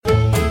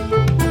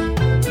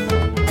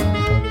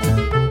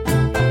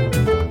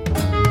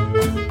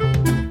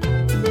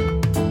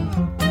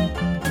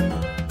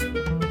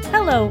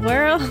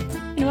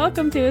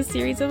welcome to a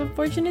series of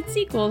unfortunate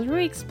sequels where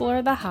we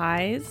explore the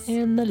highs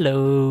and the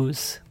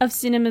lows of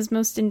cinema's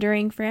most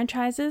enduring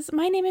franchises.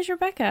 My name is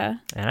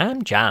Rebecca. And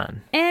I'm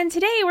John. And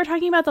today we're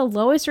talking about the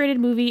lowest rated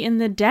movie in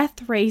the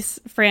Death Race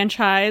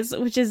franchise,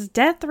 which is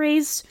Death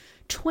Race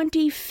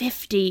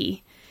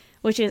 2050,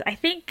 which is, I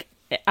think,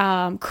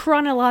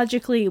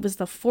 chronologically, it was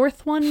the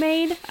fourth one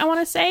made, I want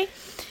to say.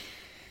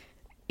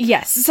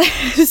 Yes.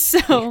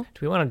 So, do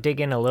we want to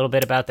dig in a little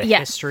bit about the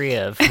history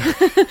of...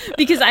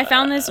 because I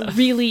found this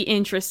really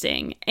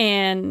interesting.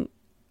 And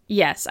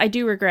yes, I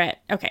do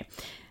regret... Okay.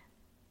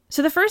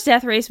 So the first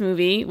Death Race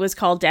movie was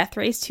called Death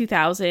Race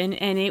 2000,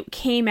 and it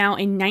came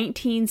out in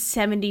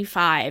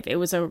 1975. It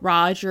was a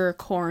Roger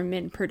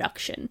Corman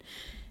production.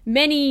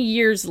 Many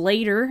years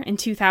later, in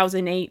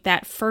 2008,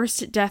 that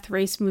first Death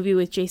Race movie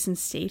with Jason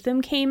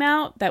Statham came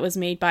out. That was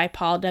made by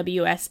Paul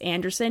W.S.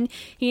 Anderson.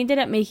 He ended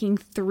up making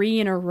 3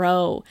 in a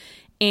row.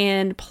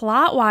 And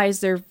plot-wise,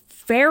 they're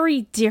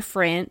very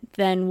different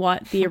than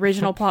what the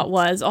original plot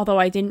was, although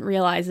I didn't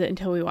realize it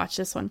until we watched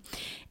this one.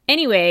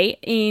 Anyway,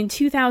 in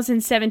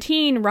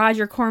 2017,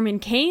 Roger Corman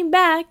came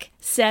back,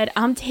 said,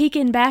 I'm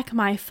taking back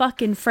my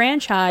fucking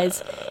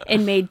franchise,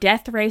 and made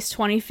Death Race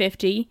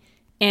 2050.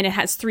 And it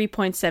has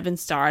 3.7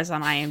 stars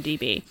on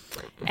IMDb.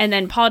 And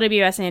then Paul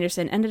W.S.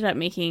 Anderson ended up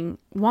making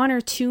 1 or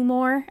 2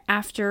 more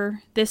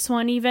after this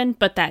one even,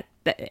 but that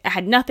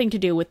had nothing to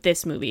do with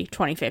this movie,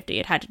 2050.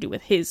 It had to do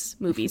with his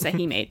movies that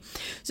he made.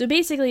 So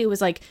basically it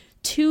was like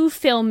 2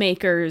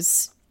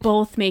 filmmakers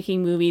both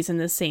making movies in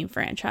the same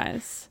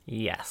franchise.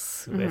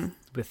 Yes,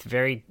 with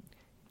very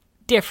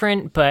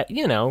different, but,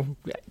 you know,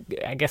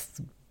 I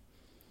guess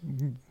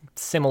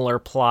similar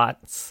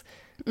plots,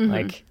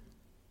 like...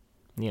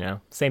 You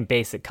know, same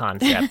basic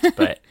concept,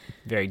 but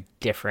very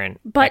different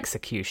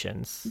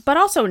executions. But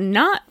also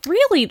not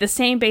really the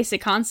same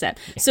basic concept.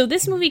 So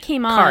this movie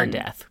came on... Car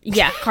death.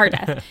 Yeah, car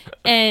death.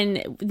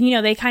 And, you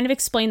know, they kind of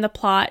explained the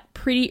plot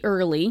pretty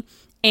early.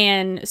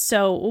 And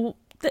so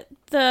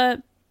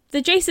the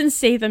Jason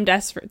Statham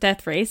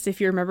death race,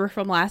 if you remember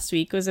from last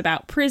week, was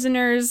about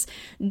prisoners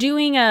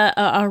doing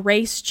a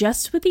race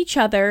just with each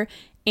other.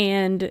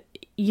 And...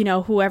 you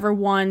know, whoever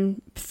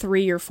won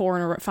 3 or 4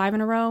 in a row, 5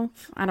 in a row.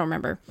 I don't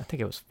remember. I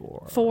think it was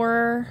 4.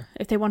 4.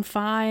 If they won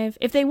 5,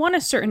 if they won a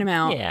certain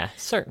amount. Yeah,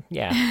 certain.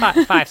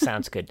 Yeah, 5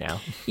 sounds good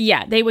now.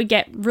 Yeah, they would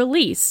get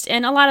released.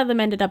 And a lot of them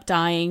ended up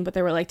dying, but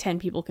there were like 10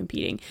 people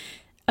competing.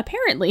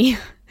 Apparently,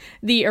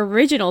 the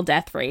original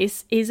Death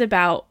Race is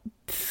about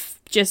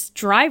just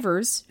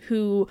drivers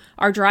who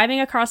are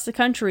driving across the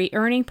country,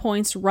 earning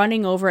points,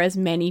 running over as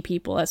many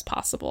people as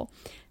possible.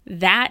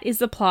 That is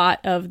the plot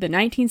of the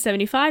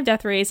 1975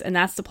 Death Race, and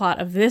that's the plot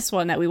of this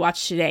one that we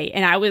watched today.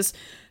 And I was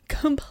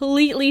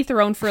completely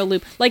thrown for a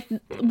loop. Like,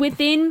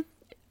 within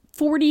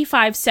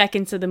 45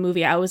 seconds of the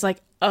movie, I was like,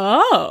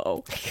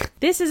 oh,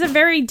 this is a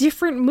very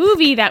different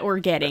movie that we're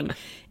getting.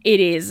 It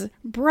is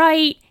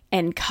bright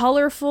and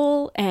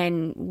colorful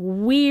and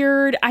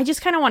weird. I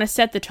just kind of want to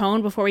set the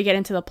tone before we get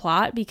into the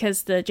plot,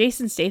 because the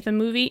Jason Statham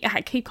movie,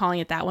 I keep calling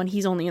it that one,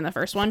 he's only in the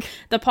first one.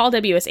 The Paul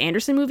W.S.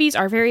 Anderson movies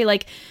are very,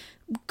 like,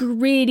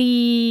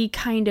 gritty,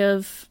 kind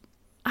of,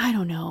 I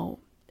don't know,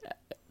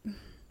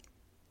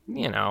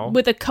 you know,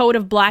 with a coat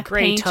of black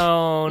gray paint.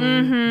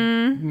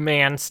 tone,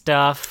 man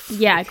stuff.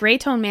 Yeah, gray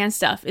tone man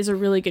stuff is a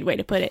really good way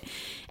to put it.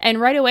 And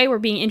right away we're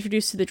being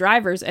introduced to the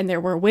drivers, and there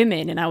were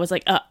women, and I was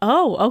like,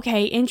 oh,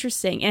 okay,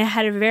 interesting. And it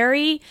had a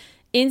very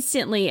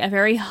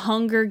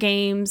Hunger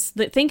Games,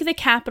 think the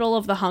capital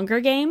of the Hunger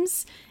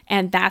Games,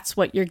 and that's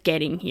what you're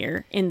getting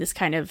here in this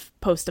kind of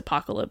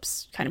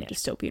post-apocalypse kind of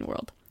dystopian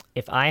world.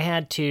 If I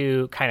had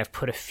to kind of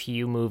put a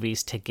few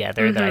movies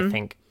together that I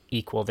think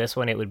equal this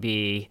one, it would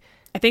be...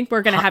 I think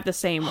we're going to have the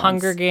same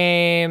Hunger ones.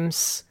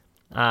 Games,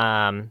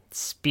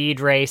 Speed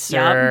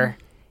Racer,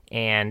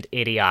 and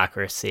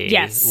Idiocracy.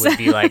 Yes. Would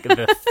be like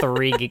the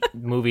 3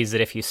 movies that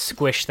if you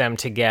squish them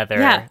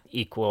together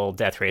equal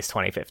Death Race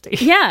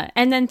 2050. Yeah,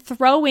 and then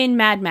throw in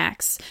Mad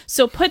Max.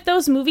 So put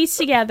those movies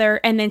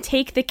together and then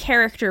take the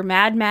character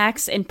Mad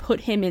Max and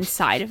put him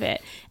inside of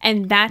it.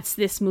 And that's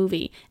this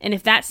movie. And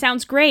if that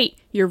sounds great,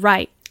 you're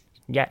right.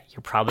 Yeah,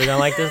 you're probably going to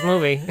like this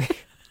movie.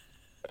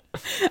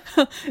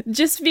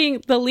 Just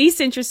being the least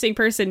interesting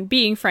person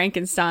being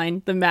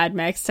Frankenstein, the Mad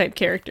Max type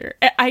character.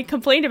 I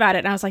complained about it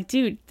and I was like,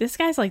 dude, this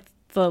guy's like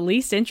the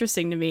least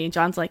interesting to me. And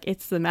John's like,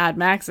 it's the Mad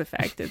Max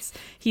effect.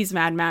 He's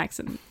Mad Max.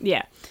 And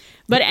yeah.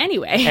 But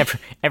anyway.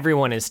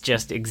 Everyone is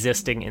just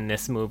existing in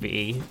this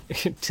movie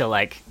to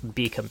like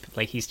be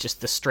like he's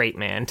just the straight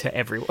man to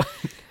everyone.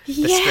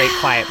 The straight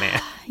quiet man.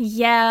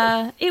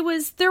 Yeah.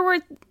 There were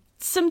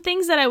some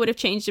things that I would have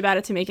changed about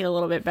it to make it a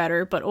little bit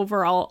better, but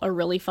overall a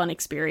really fun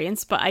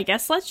experience. But I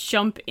guess let's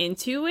jump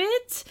into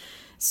it.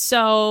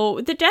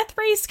 So the Death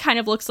Race kind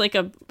of looks like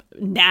a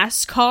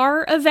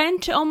NASCAR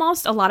event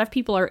almost. A lot of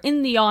people are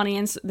in the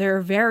audience.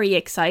 They're very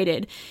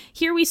excited.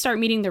 Here we start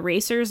meeting the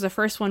racers, the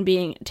first one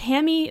being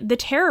Tammy the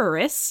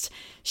Terrorist.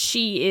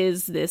 She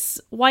is this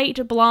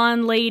white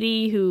blonde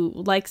lady who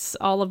likes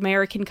all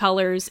American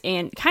colors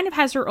and kind of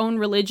has her own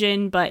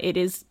religion, but it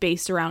is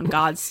based around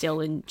God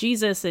still, and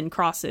Jesus and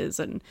crosses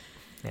and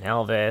And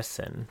Elvis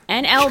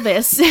And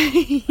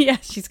Elvis. Yeah,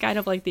 she's kind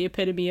of like the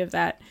epitome of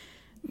that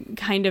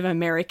kind of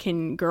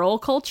American girl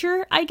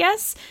culture, I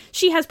guess.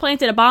 She has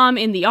planted a bomb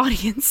in the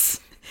audience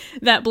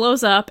that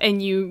blows up,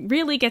 and you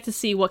really get to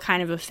see what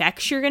kind of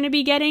effects you're going to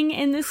be getting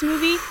in this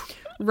movie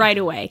right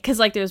away. Because,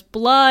 like, there's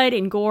blood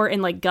and gore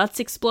and, like, guts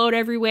explode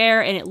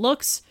everywhere, and it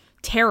looks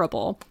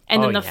terrible.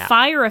 And then the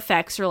fire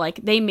effects are, like,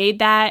 they made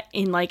that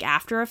in, like,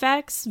 After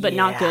Effects, but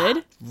not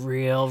good.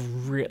 Real,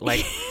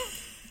 like...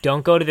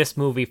 Don't go to this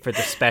movie for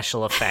the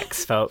special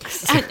effects,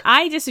 folks. And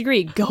I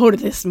disagree. Go to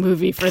this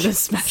movie for the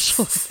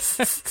special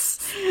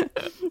effects.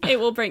 It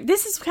will bring...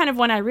 This is kind of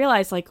when I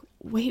realized, like,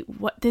 wait,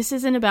 what? This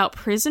isn't about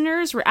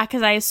prisoners?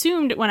 Because I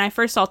assumed when I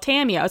first saw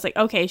Tammy, I was like,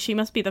 okay, she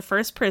must be the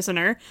first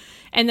prisoner.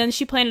 And then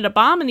she planted a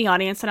bomb in the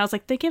audience, and I was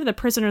like, they give the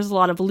prisoners a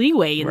lot of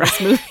leeway in this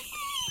movie.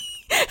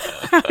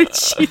 How did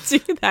she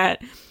do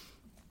that?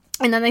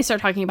 And then they start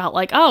talking about,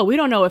 like, oh, we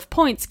don't know if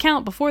points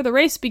count before the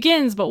race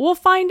begins, but we'll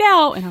find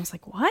out. And I was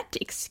like, what?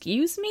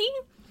 Excuse me?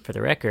 For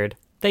the record,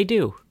 they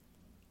do.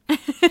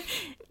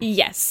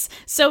 Yes.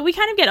 So we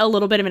kind of get a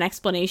little bit of an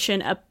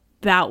explanation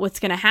about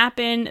what's going to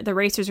happen. The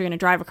racers are going to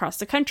drive across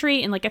the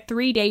country in, like, a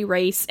 3-day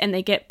race, and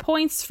they get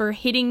points for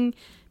hitting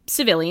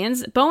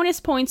civilians, bonus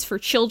points for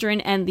children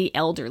and the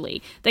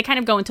elderly. They kind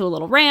of go into a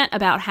little rant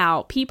about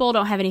how people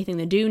don't have anything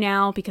to do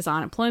now because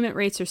unemployment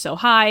rates are so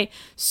high,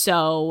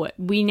 so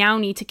we now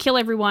need to kill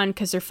everyone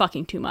because they're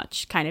fucking too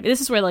much, kind of.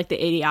 This is where, like, the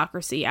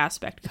idiocracy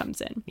aspect comes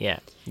in. Yeah.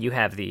 You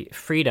have the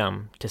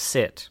freedom to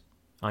sit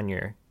on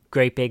your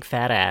great big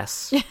fat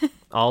ass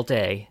all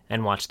day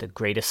and watch the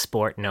greatest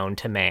sport known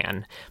to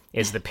man,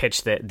 is the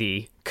pitch that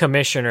the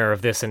commissioner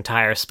of this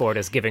entire sport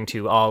is giving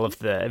to all of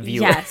the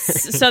viewers.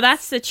 Yes. So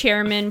that's the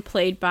chairman,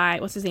 played by,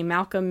 what's his name,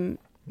 Malcolm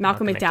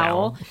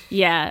McDowell.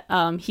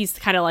 Yeah, he's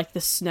kind of like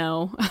the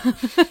Snow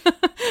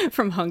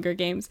from Hunger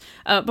Games.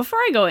 Before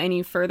I go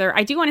any further,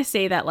 I do want to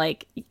say that,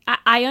 like,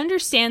 I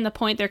understand the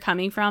point they're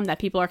coming from, that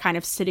people are kind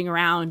of sitting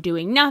around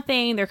doing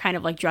nothing. They're kind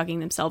of, like, drugging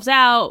themselves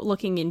out,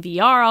 looking in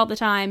VR all the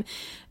time.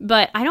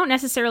 But I don't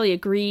necessarily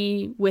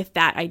agree with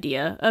that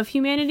idea of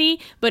humanity,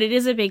 but it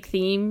is a big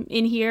theme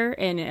in here,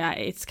 and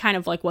it's kind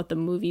of like what the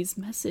movie's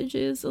message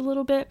is a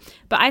little bit.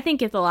 But I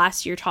think if the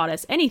last year taught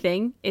us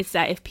anything, it's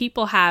that if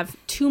people have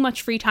too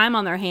much free time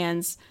on their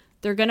hands,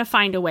 they're going to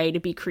find a way to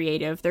be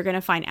creative. They're going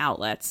to find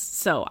outlets.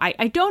 So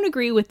I don't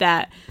agree with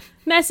that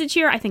message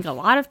here. I think a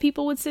lot of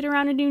people would sit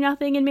around and do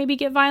nothing and maybe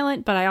get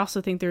violent, but I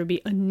also think there would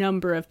be a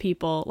number of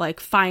people, like,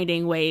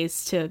 finding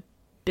ways to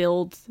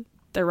build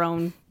their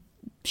own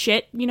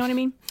shit. You know what I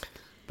mean?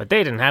 But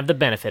they didn't have the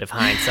benefit of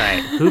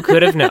hindsight. Who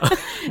could have known?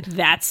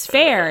 That's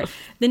fair.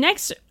 The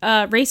next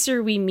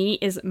racer we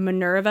meet is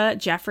Minerva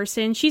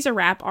Jefferson. She's a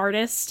rap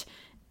artist.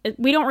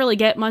 We don't really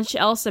get much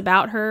else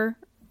about her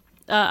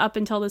up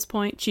until this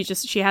point.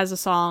 She has a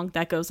song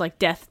that goes like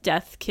death,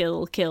 death,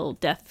 kill, kill,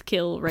 death,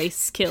 kill,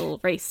 race,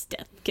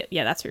 death, kill.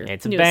 Yeah, that's her.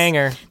 It's a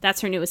banger.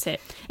 That's her newest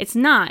hit. It's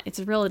not. It's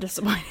really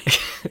disappointing.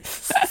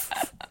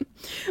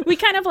 We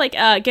kind of like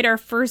get our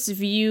first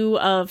view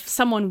of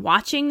someone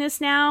watching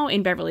this now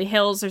in Beverly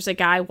Hills. There's a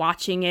guy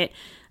watching it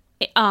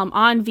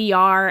on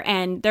VR,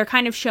 and they're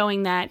kind of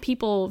showing that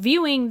people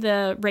viewing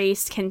the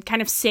race can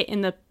kind of sit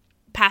in the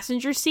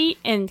passenger seat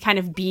and kind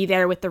of be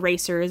there with the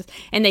racers,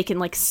 and they can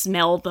like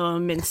smell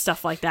them and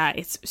stuff like that.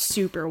 It's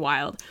super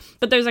wild.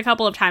 But there's a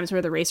couple of times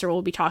where the racer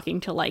will be talking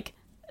to like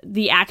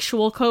the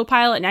actual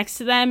co-pilot next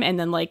to them, and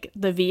then like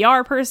the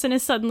VR person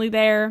is suddenly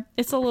there.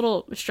 It's a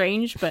little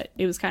strange, but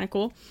it was kind of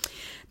cool.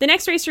 The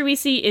next racer we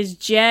see is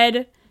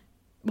Jed.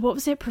 What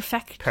was it?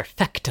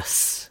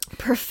 Perfectus.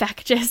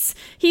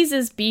 He's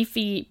this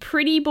beefy,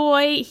 pretty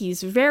boy.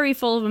 He's very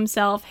full of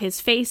himself. His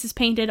face is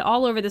painted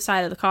all over the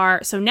side of the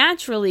car. So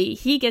naturally,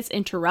 he gets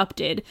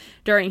interrupted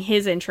during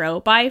his intro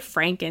by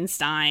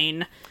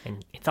Frankenstein.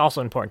 And it's also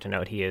important to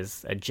note he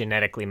is a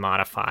genetically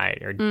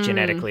modified or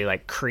genetically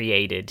like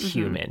created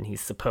human.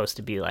 He's supposed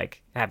to be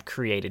like have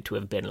created to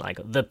have been like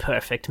the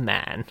perfect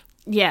man.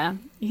 Yeah,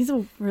 he's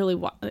a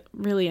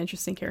really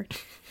interesting character.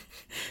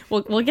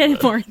 We'll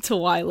get more into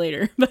why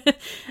later. But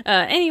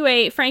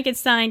anyway,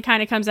 Frankenstein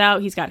kind of comes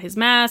out. He's got his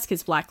mask,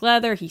 his black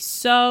leather. He's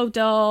so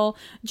dull.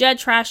 Jed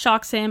trash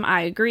talks him.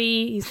 I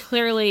agree. He's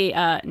clearly,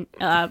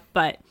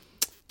 but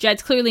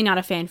Jed's clearly not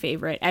a fan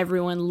favorite.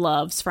 Everyone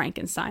loves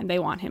Frankenstein. They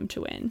want him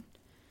to win.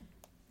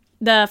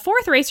 The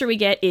fourth racer we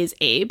get is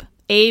Abe.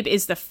 Abe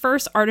is the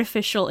first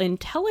artificial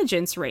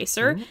intelligence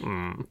racer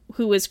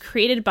who was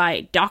created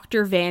by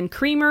Dr. Van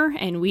Creamer,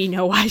 and we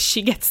know why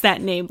she gets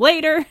that name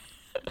later.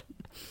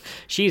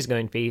 She's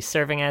going to be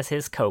serving as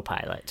his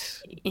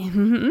co-pilot.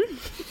 Mm-hmm.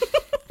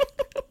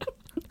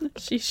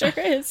 She sure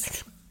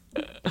is.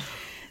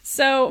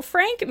 So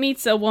Frank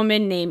meets a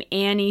woman named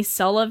Annie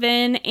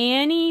Sullivan.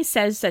 Annie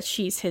says that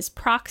she's his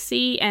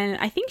proxy, and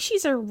I think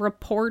she's a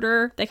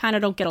reporter. They kind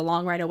of don't get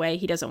along right away.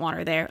 He doesn't want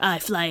her there. I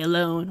fly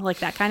alone, like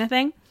that kind of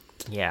thing.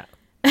 Yeah.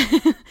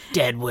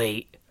 Dead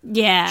weight.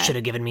 Yeah. Should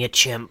have given me a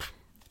chimp.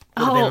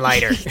 Would have been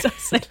lighter.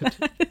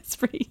 It's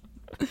pretty...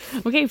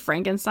 Okay,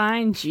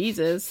 Frankenstein,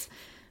 Jesus.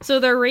 So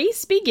the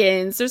race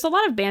begins. There's a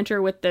lot of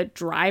banter with the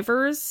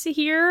drivers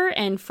here,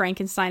 and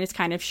Frankenstein is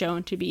kind of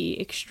shown to be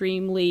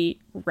extremely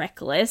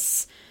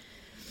reckless.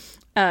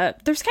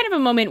 There's kind of a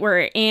moment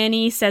where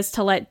Annie says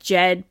to let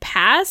Jed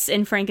pass,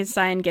 and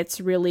Frankenstein gets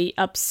really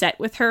upset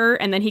with her,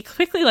 and then he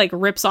quickly, like,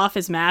 rips off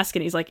his mask,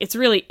 and he's like, it's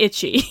really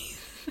itchy.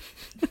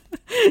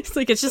 It's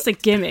like, it's just a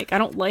gimmick. I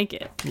don't like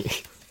it.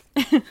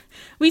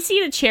 We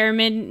see the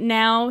chairman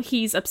now.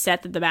 He's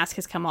upset that the mask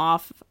has come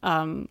off.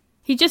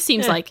 He just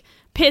seems like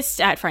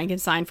pissed at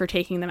Frankenstein for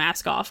taking the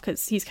mask off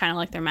because he's kind of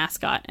like their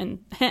mascot and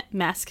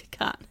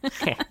mascot.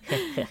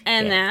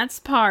 And that's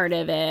part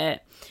of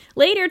it.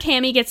 Later,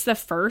 Tammy gets the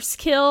first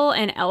kill,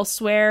 and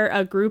elsewhere,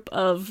 a group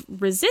of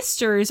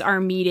resistors are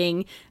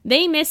meeting.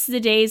 They miss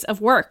the days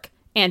of work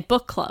and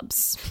book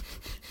clubs.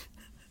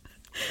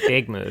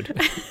 Big mood.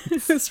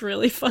 This is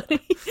really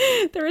funny.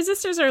 The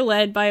resistors are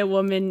led by a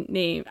woman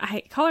named,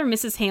 I call her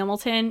Mrs.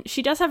 Hamilton.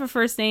 She does have a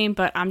first name,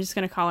 but I'm just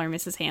going to call her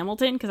Mrs.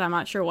 Hamilton because I'm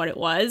not sure what it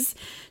was.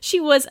 She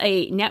was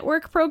a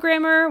network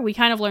programmer. We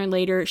kind of learned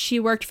later she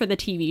worked for the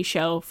TV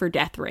show for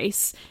Death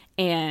Race,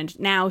 and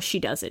now she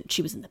doesn't.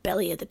 She was in the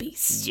belly of the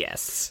beast.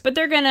 Yes. But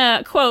they're going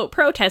to, quote,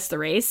 protest the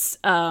race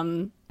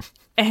and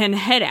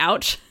head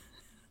out.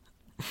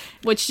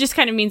 Which just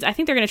kind of means I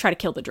think they're going to try to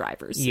kill the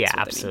drivers. Yeah,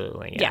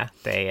 absolutely. Yeah.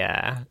 They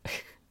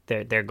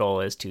their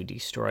goal is to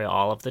destroy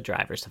all of the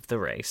drivers of the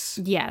race.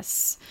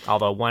 Yes.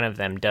 Although one of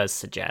them does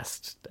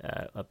suggest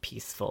a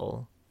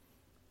peaceful,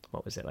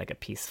 what was it, like a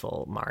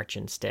peaceful march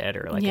instead,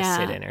 or like a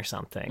sit-in or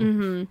something.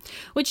 Mm-hmm.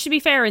 Which, to be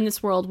fair, in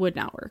this world would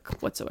not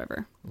work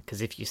whatsoever.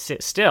 Because if you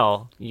sit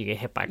still, you get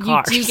hit by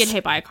cars. You do get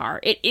hit by a car.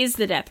 It is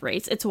the death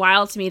race. It's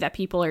wild to me that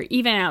people are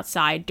even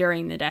outside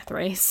during the death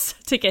race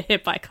to get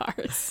hit by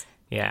cars.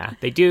 Yeah,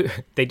 they do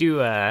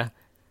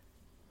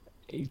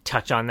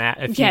touch on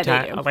that a few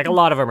times. Like, a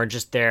lot of them are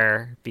just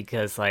there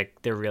because,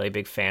 like, they're really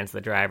big fans of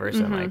the drivers,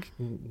 and, like,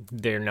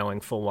 they're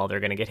knowing full well they're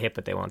going to get hit,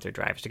 but they want their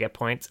drivers to get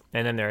points.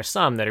 And then there are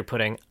some that are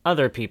putting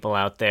other people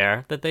out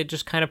there that they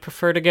just kind of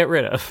prefer to get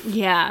rid of.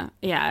 Yeah,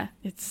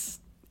 it's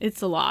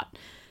a lot.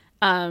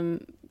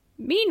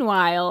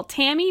 Meanwhile,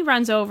 Tammy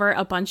runs over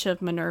a bunch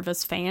of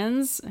Minerva's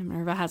fans. And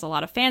Minerva has a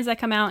lot of fans that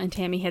come out, and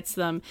Tammy hits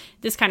them.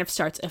 This kind of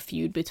starts a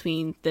feud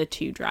between the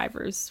two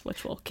drivers,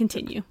 which will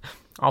continue.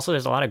 Also,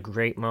 there's a lot of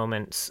great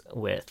moments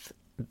with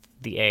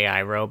the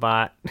AI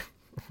robot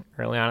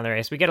early on in the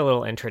race. We get a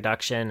little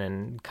introduction,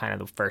 and kind of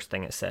the first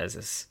thing it says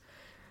is,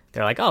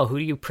 they're like, oh, who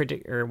do you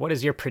predict, or what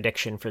is your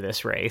prediction for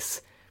this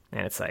race?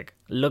 And it's like,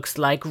 looks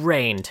like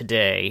rain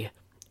today,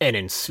 and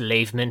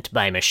enslavement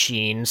by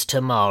machines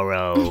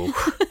tomorrow.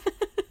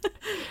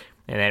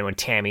 And then when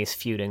Tammy's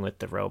feuding with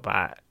the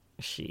robot,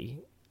 she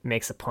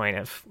makes a point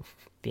of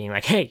being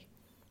like, hey,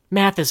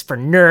 math is for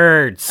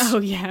nerds. Oh,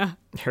 yeah.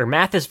 Her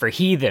math is for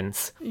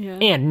heathens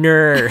and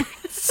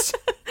nerds.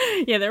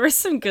 Yeah, there were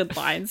some good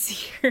lines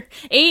here.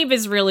 Abe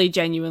is really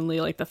genuinely,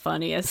 like, the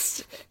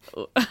funniest.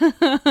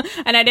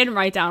 And I didn't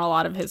write down a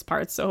lot of his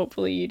parts, so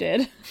hopefully you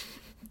did.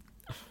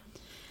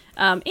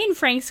 In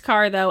Frank's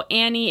car, though,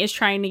 Annie is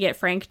trying to get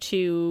Frank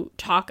to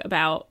talk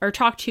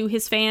to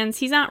his fans.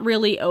 He's not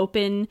really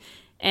open,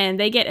 and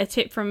they get a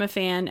tip from a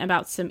fan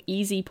about some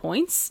easy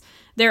points.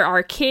 There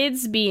are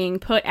kids being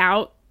put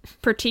out,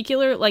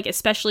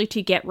 especially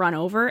to get run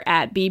over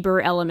at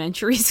Bieber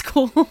Elementary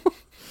School.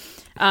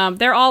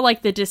 They're all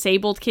like the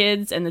disabled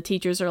kids, and the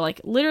teachers are like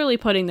literally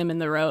putting them in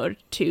the road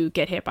to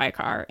get hit by a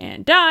car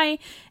and die.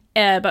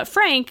 But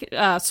Frank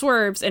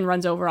swerves and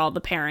runs over all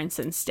the parents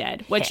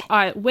instead, which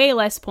are way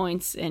less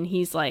points. And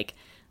he's like,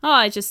 oh,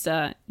 I just,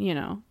 I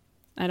don't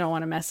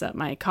want to mess up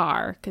my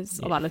car because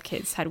a lot of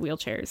kids had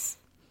wheelchairs.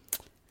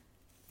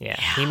 Yeah,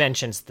 he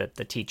mentions that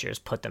the teachers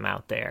put them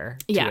out there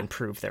to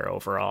improve their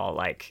overall,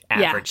 like,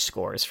 average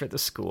scores for the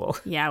school.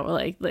 Yeah, well,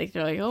 like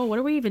they're like, oh, what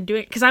are we even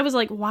doing? Because I was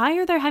like, why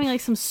are they having, like,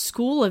 some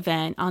school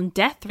event on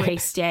Death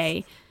Race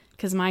Day?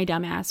 Because my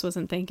dumbass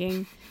wasn't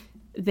thinking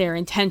they're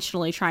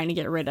intentionally trying to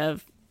get rid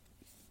of...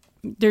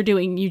 They're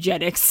doing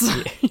eugenics.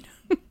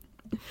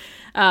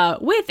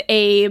 With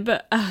Abe...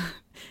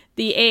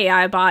 the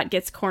AI bot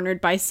gets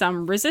cornered by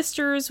some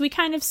resistors. We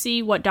kind of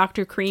see what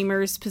Dr.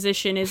 Creamer's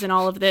position is in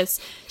all of this.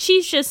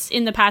 She's just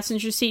in the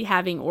passenger seat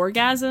having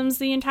orgasms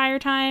the entire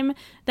time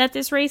that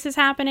this race is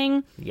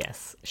happening.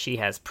 Yes, she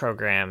has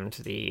programmed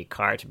the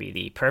car to be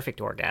the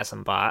perfect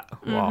orgasm bot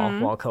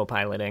while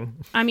co-piloting.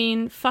 I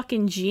mean,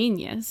 fucking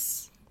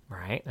genius.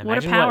 Right?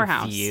 What a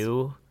powerhouse. What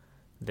view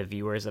the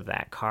viewers of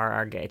that car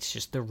are getting. It's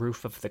just the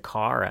roof of the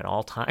car at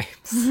all times.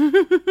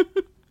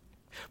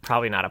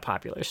 Probably not a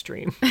popular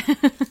stream.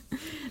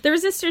 The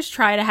resistors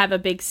try to have a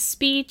big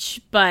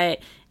speech,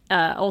 but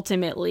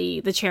ultimately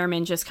the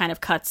chairman just kind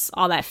of cuts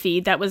all that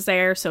feed that was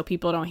there so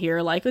people don't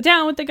hear, like,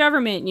 down with the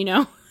government,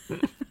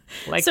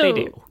 Like they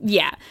do.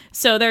 Yeah.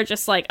 So they're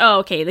just like, oh,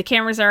 okay, the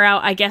cameras are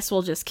out. I guess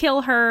we'll just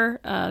kill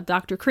her,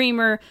 Dr.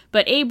 Creamer.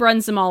 But Abe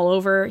runs them all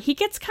over. He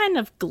gets kind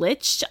of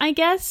glitched, I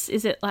guess.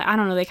 Is it, like, I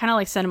don't know. They kind of,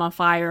 like, set him on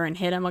fire and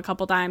hit him a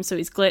couple times, so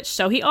he's glitched.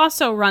 So he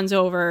also runs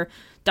over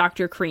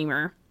Dr.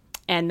 Creamer.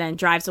 and then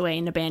drives away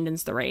and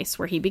abandons the race,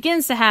 where he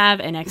begins to have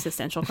an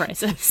existential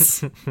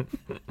crisis.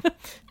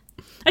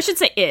 I should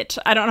say it.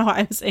 I don't know why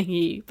I'm saying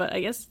he, but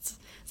I guess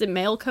is it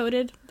male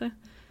coded? I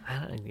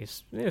don't know.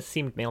 It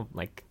seemed male,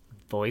 like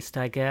voiced,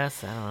 I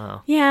guess. I don't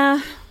know.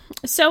 Yeah.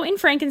 So in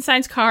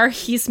Frankenstein's car,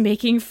 he's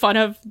making fun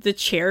of the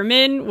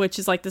chairman, which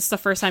is like, this is the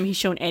first time he's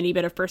shown any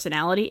bit of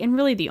personality, and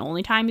really the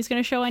only time he's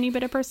going to show any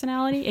bit of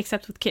personality,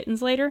 except with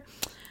kittens later.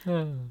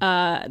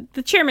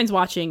 The chairman's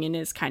watching and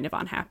is kind of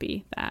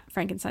unhappy that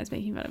Frankenstein's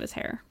making fun of his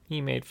hair.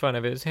 He made fun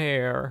of his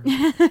hair.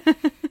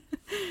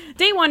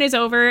 Day one is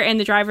over, and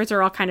the drivers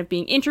are all kind of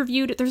being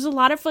interviewed. There's a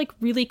lot of like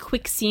really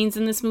quick scenes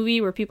in this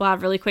movie where people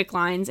have really quick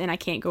lines, and I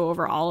can't go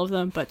over all of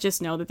them, but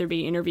just know that they're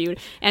being interviewed.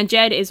 And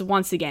Jed is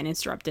once again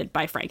interrupted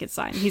by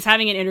Frankenstein. He's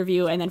having an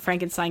interview, and then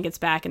Frankenstein gets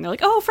back, and they're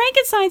like, "Oh,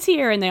 Frankenstein's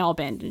here," and they all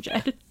abandon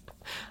Jed.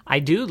 I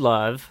do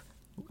love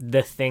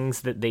the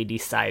things that they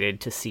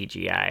decided to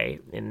CGI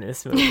in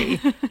this movie.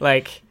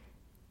 Like,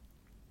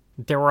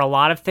 there were a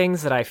lot of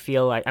things that I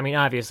feel like, I mean,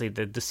 obviously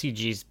the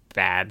CG's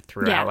bad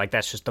throughout. Yeah. Like,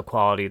 that's just the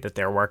quality that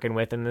they're working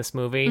with in this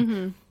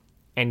movie.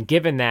 And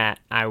given that,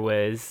 I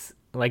was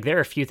like, there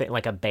are a few things,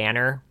 like a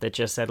banner that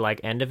just said like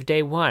end of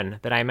day one,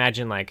 that I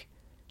imagine like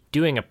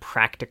doing a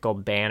practical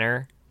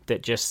banner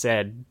that just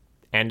said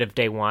end of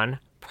day one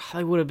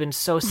probably would have been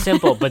so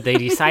simple, but they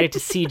decided to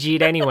CG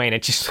it anyway, and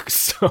it just looks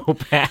so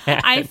bad.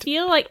 I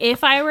feel like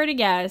if I were to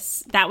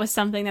guess, that was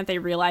something that they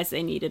realized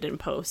they needed in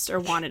post or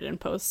wanted in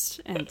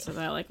post. And so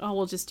they're like, oh,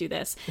 we'll just do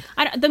this.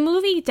 The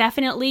movie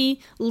definitely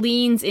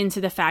leans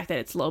into the fact that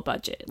it's low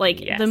budget.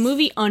 Like, Yes. the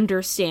movie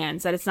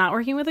understands that it's not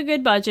working with a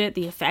good budget.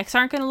 The effects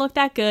aren't going to look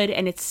that good,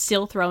 and it's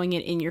still throwing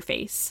it in your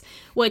face,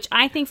 which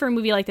I think for a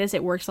movie like this,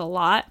 it works a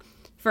lot.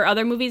 For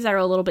other movies that are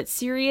a little bit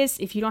serious,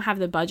 if you don't have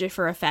the budget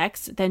for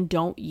effects, then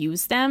don't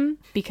use them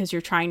because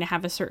you're trying to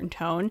have a certain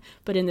tone.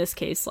 But in this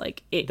case,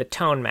 like, The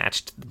tone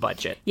matched the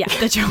budget. yeah,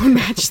 the tone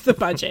matched the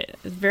budget.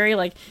 It's very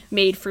like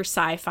made for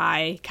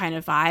sci-fi kind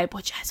of vibe,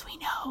 which, as we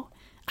know,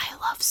 I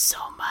love so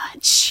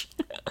much.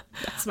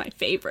 That's my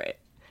favorite.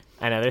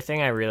 Another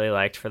thing I really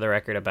liked, for the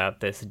record, about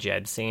this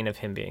Jed scene of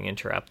him being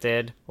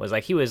interrupted was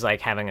like he was like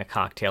having a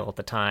cocktail at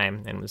the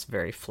time and was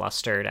very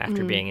flustered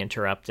after being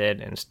interrupted,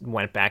 and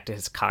went back to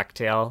his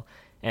cocktail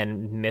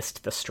and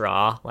missed the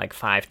straw like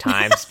 5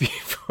 times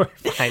before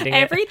finding it.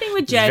 Everything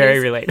with It's Jed very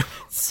is relatable.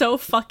 so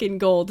fucking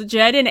gold.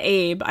 Jed and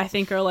Abe, I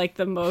think, are like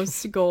the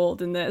most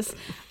gold in this.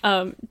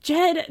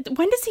 Jed,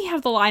 when does he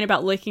have the line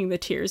about licking the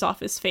tears off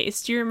his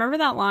face? Do you remember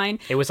that line?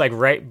 It was like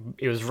right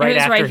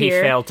after right he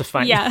here. failed to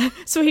find Yeah.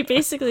 So he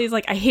basically is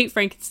like, I hate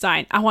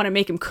Frankenstein. I want to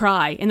make him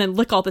cry and then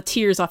lick all the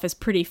tears off his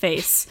pretty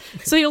face.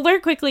 So you'll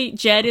learn quickly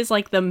Jed is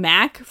like the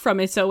Mac from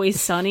It's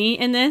Always Sunny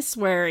in this,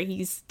 where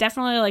he's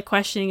definitely like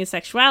questioning his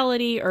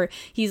sexuality, or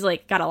he's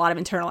like got a lot of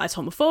internalized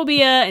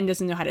homophobia and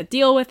doesn't know how to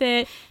deal with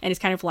it, and is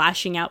kind of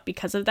lashing out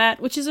because of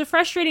that, which is a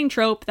frustrating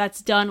trope that's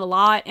done a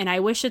lot. And I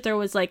wish that there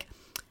was like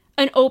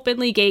an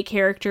openly gay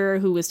character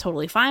who was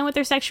totally fine with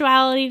their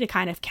sexuality to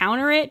kind of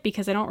counter it,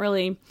 because I don't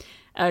really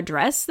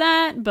address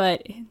that,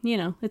 but you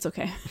know, it's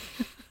okay.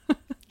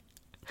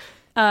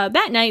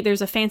 That night,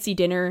 there's a fancy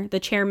dinner. The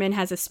chairman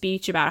has a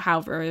speech about how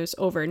there's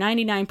over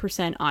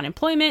 99%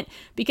 unemployment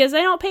because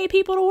they don't pay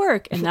people to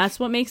work, and that's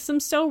what makes them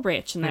so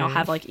rich, and they all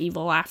have like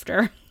evil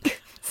laughter.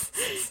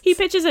 He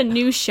pitches a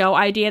new show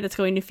idea that's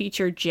going to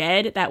feature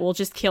Jed that will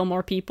just kill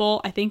more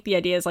people. I think the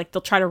idea is like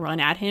they'll try to run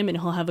at him and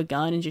he'll have a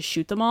gun and just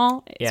shoot them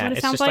all. Yeah,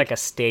 it's just like a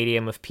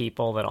stadium of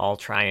people that all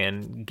try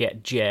and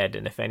get Jed,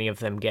 and if any of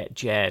them get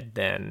Jed,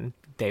 then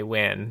they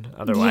win.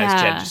 Otherwise,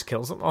 Yeah. Jed just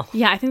kills them all.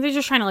 Yeah, I think they're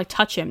just trying to like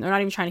touch him. They're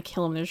not even trying to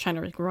kill him. They're just trying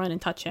to like run and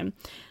touch him.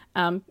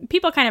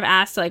 People kind of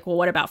ask like, well,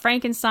 what about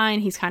Frankenstein?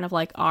 He's kind of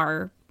like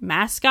our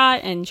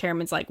mascot, and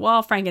Chairman's like,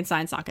 well,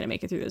 Frankenstein's not going to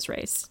make it through this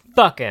race.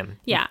 Fuck him.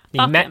 Yeah, He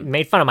fuck him.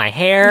 made fun of my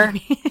hair.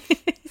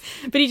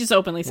 But he just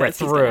openly says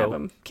he's going to have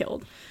him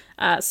killed.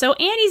 So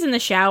Annie's in the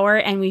shower,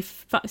 and we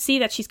see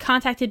that she's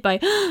contacted by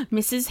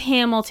Mrs.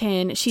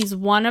 Hamilton. She's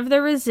one of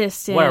the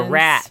resistance. What a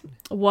rat.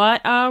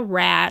 What a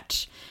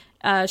rat.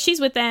 She's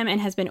with them and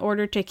has been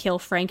ordered to kill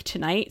Frank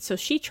tonight. So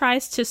she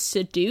tries to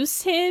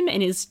seduce him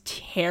and is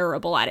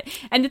terrible at it.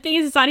 And the thing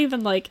is, it's not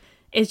even like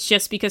it's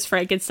just because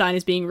Frankenstein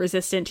is being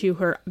resistant to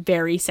her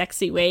very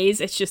sexy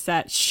ways. It's just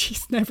that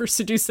she's never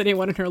seduced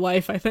anyone in her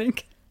life, I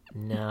think.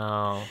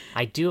 No.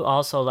 I do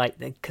also like,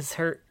 because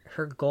her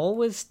goal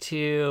was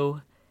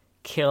to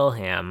kill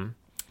him.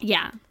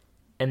 Yeah.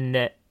 And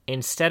that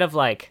instead of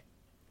like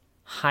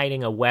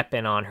hiding a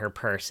weapon on her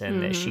person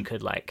that she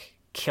could like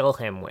kill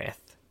him with,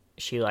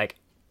 she like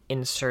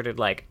inserted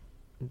like,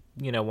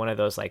 you know, one of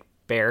those like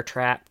bear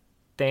trap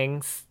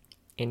things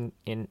in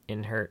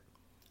her.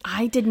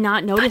 I did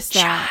not notice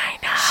that.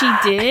 She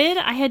did?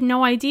 I had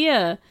no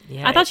idea.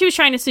 Yeah, I thought she was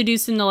trying to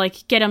seduce him to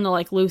like get him to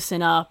like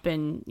loosen up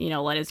and, you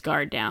know, let his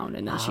guard down,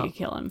 and then she could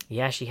kill him.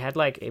 Yeah, she had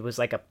like it was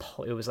like a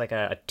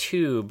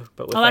tube,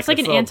 but with that's like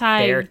this an little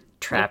bear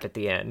trap like, at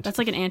the end. That's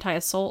like an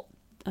anti-assault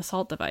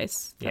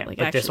device. Yeah, like,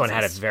 but this one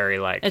had a exists. very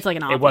like It's like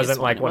an it obvious wasn't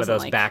one. like It one of wasn't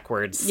those like-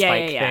 backwards Yeah,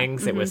 spike yeah, yeah.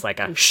 things. It was like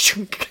a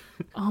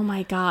Oh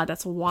my God,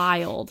 that's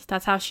wild.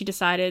 That's how she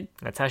decided.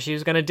 That's how she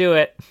was going to do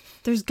it.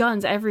 There's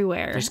guns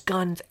everywhere. There's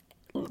guns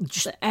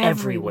just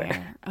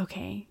everywhere.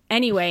 Okay.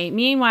 Anyway,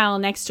 meanwhile,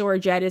 next door,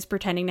 Jed is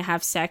pretending to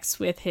have sex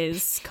with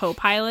his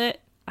co-pilot.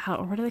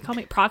 What do they call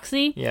me?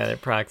 Proxy? Yeah, they're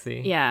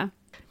proxy. Yeah.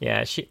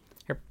 Yeah,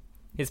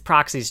 his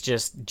proxy's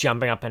just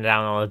jumping up and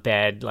down on the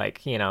bed,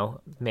 like, you know,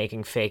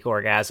 making fake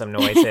orgasm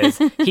noises.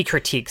 He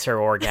critiques her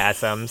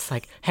orgasms,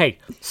 like, hey,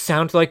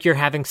 sounds like you're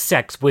having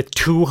sex with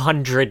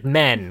 200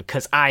 men,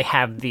 because I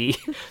have the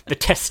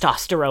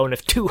testosterone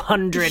of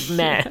 200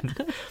 men.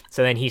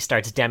 So then he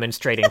starts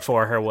demonstrating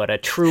for her what a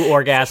true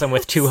orgasm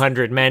with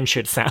 200 men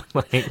should sound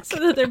like. So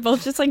that they're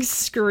both just, like,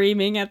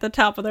 screaming at the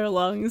top of their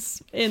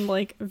lungs in,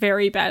 like,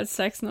 very bad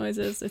sex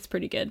noises. It's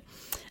pretty good.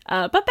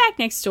 But back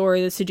next door,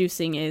 the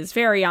seducing is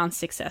very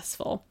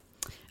unsuccessful.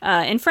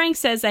 And Frank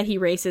says that he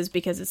races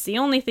because it's the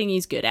only thing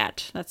he's good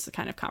at. That's the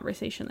kind of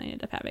conversation they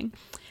end up having.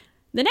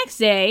 The next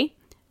day,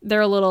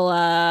 they're a little,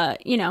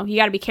 you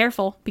got to be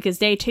careful because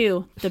day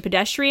 2, the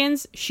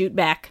pedestrians shoot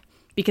back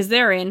because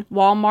they're in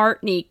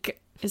Walmartinique.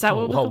 Is that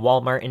what?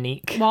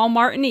 Walmartinique.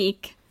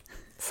 Walmartinique.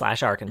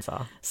 /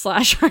 Arkansas.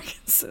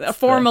 /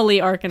 Formerly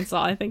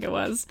Arkansas, I think it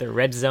was. The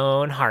red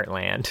zone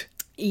heartland.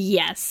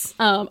 Yes.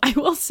 I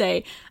will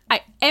say,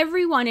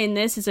 everyone in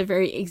this is a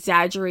very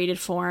exaggerated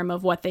form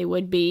of what they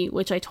would be,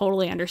 which I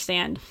totally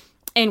understand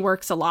and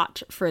works a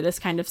lot for this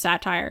kind of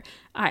satire.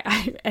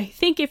 I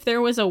think if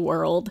there was a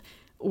world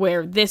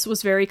where this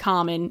was very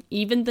common,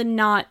 even the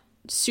not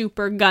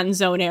super gun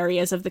zone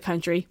areas of the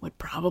country would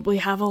probably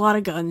have a lot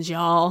of guns,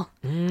 y'all.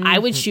 Mm-hmm. I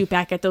would shoot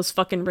back at those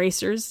fucking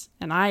racers,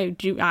 and I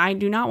do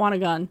not want a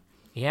gun.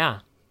 Yeah.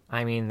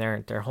 I mean,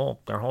 their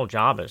whole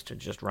job is to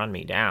just run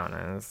me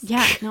down.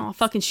 Yeah, no, I'll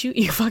fucking shoot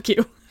you. Fuck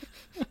you.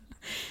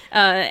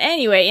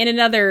 Anyway, in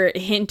another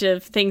hint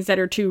of things that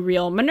are too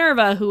real,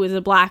 Minerva, who is a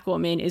black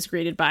woman, is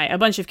greeted by a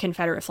bunch of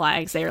Confederate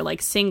flags. They are,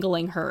 like,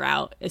 singling her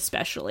out,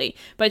 especially.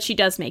 But she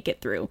does make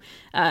it through.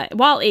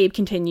 While Abe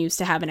continues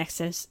to have an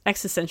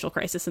existential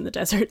crisis in the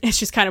desert. It's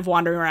just kind of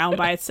wandering around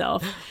by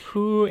itself.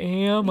 Who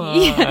am I?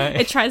 Yeah,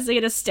 it tries to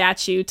get a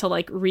statue to,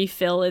 like,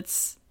 refill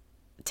its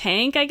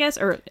tank, I guess,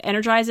 or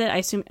energize it. I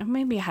assume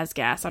maybe it has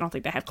gas. I don't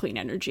think they have clean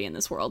energy in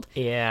this world.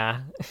 Yeah.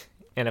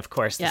 And of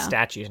course the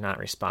statue's not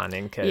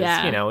responding because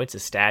it's a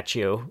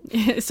statue.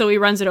 So he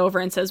runs it over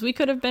and says, we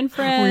could have been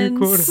friends.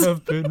 We could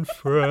have been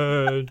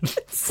friends.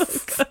 So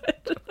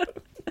good.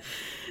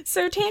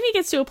 So Tammy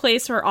gets to a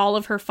place where all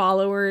of her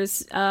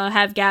followers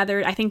have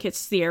gathered. I think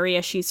it's the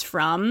area she's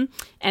from,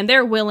 and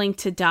they're willing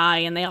to die,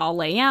 and they all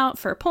lay out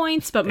for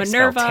points. But they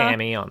Minerva, spell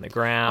Tammy on the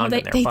ground,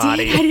 and their they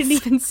bodies. Did. I didn't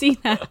even see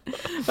that.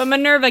 But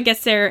Minerva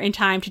gets there in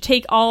time to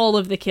take all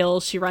of the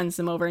kills. She runs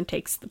them over and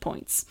takes the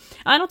points.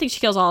 I don't think she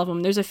kills all of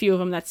them. There's a few of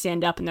them that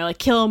stand up, and they're like,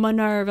 "Kill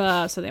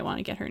Minerva!" So they want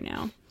to get her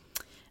now.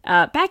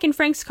 Back in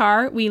Frank's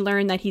car, we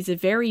learn that he's a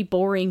very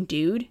boring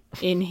dude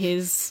in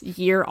his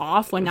year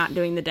off when not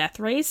doing the death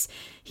race.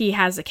 He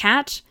has a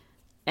cat,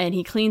 and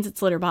he cleans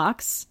its litter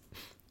box.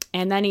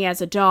 And then he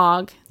has a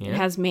dog that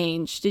has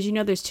mange. Did you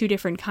know there's 2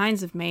 different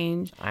kinds of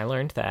mange? I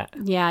learned that.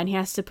 Yeah, and he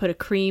has to put a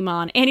cream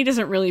on. And he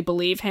doesn't really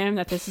believe him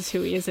that this is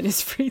who he is in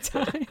his free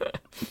time.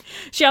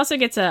 She also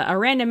gets a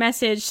random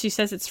message. She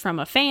says it's from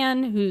a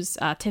fan who's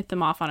tipped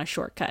them off on a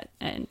shortcut.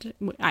 And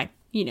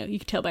you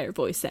can tell by her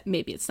voice that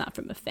maybe it's not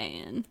from a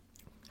fan.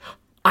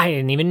 I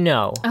didn't even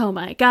know. Oh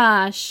my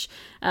gosh.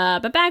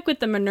 But back with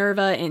the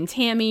Minerva and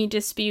Tammy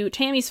dispute,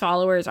 Tammy's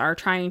followers are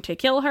trying to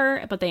kill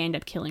her, but they end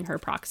up killing her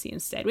proxy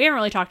instead. We haven't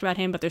really talked about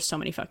him, but there's so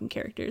many fucking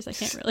characters. I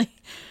can't really.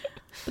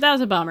 But that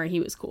was a bummer. He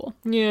was cool.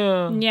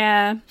 Yeah.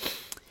 Yeah.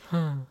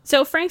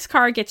 So Frank's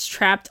car gets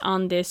trapped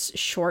on this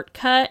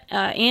shortcut.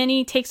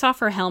 Annie takes off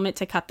her helmet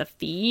to cut the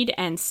feed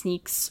and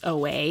sneaks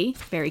away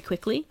very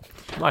quickly.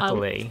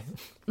 Luckily,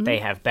 they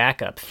have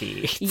backup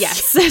feeds.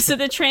 Yes. So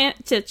the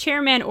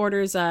chairman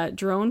orders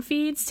drone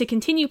feeds to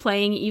continue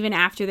playing even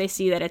after they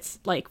see that it's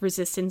like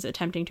resistance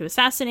attempting to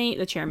assassinate.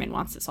 The chairman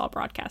wants this all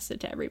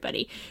broadcasted to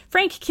everybody.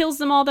 Frank kills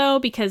them all, though,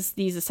 because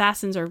these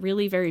assassins are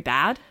really very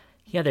bad.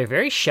 Yeah, they're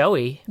very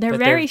showy. They're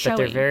very showy. But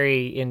they're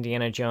very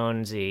Indiana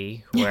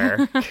Jonesy,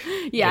 where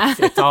yeah.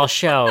 it's all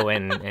show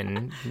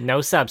and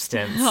no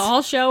substance.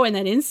 All show and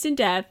then instant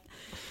death.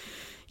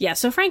 Yeah,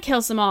 so Frank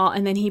kills them all,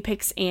 and then he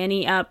picks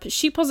Annie up.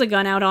 She pulls a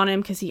gun out on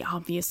him because he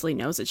obviously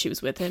knows that she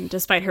was with him,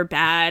 despite her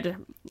bad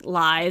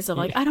lies of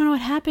like, I don't know what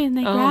happened.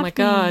 They grabbed me. Oh my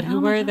god, who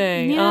were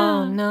they? Yeah.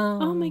 Oh no.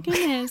 Oh my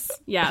goodness.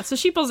 Yeah, so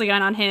she pulls a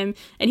gun on him,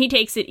 and he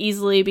takes it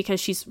easily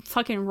because she's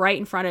fucking right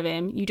in front of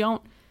him. You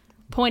don't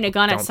point a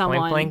gun at someone.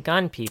 Point blank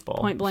gun people.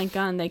 Point blank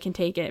gun, they can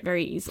take it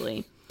very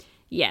easily.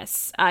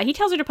 Yes. He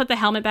tells her to put the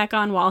helmet back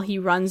on while he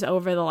runs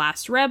over the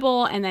last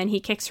rebel, and then he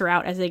kicks her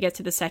out as they get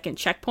to the second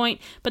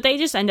checkpoint, but they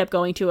just end up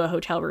going to a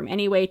hotel room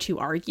anyway to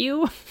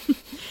argue.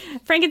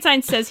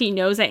 Frankenstein says he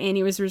knows that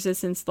Annie was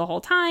resistance the whole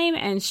time,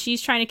 and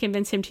she's trying to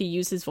convince him to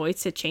use his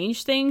voice to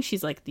change things.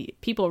 She's like, the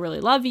people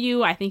really love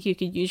you. I think you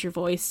could use your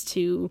voice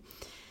to,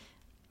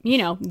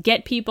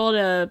 get people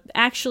to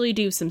actually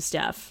do some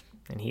stuff.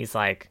 And he's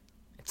like,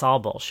 it's all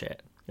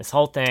bullshit. This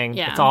whole thing,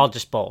 Yeah. it's all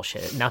just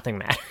bullshit. Nothing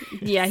matters.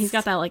 Yeah, he's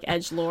got that like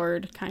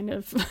edgelord kind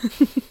of.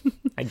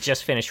 I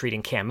just finished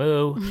reading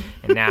Camus,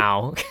 and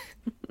now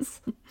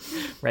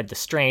read The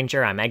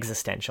Stranger. I'm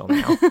existential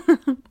now.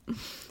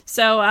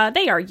 So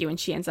they argue, and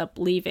she ends up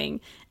leaving.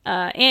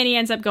 Annie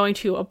ends up going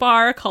to a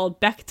bar called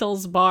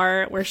Bechtel's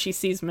Bar, where she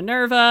sees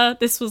Minerva.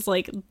 This was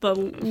like the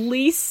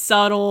least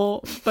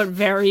subtle but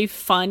very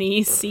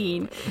funny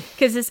scene,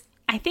 because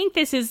I think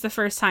this is the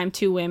first time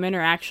two women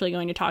are actually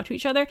going to talk to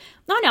each other.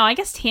 No, I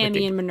guess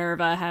Tammy and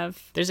Minerva have.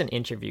 There's an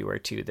interview or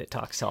two that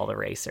talks to all the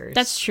racers.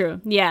 That's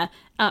true. Yeah,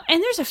 and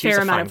there's a She's fair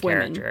a amount fun of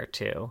women. character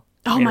too.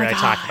 Oh We my really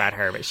God. talk about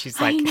her, but she's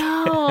like, I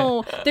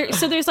know.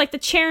 So there's like the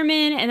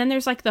chairman, and then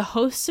there's like the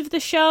host of the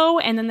show,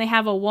 and then they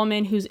have a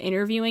woman who's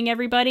interviewing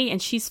everybody,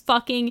 and she's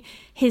fucking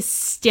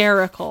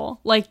hysterical,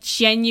 like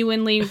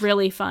genuinely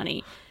really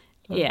funny.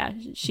 Yeah,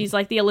 she's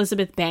like the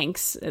Elizabeth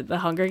Banks at the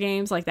Hunger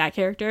Games, like that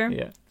character.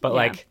 yeah, but Yeah.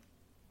 like,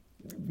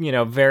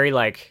 very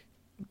like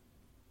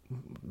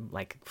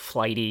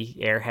flighty,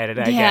 airheaded,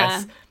 I Yeah.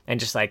 guess, and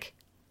just like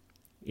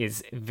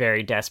is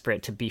very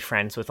desperate to be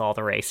friends with all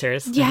the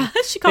racers. Yeah,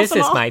 she calls This them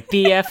is all. my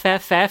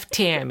BFFF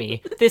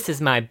Tammy. This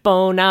is my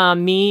bon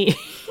ami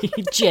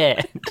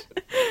Jed.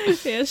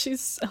 Yeah,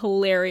 she's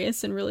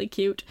hilarious and really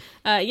cute.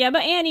 But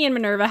Annie and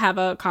Minerva have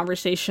a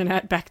conversation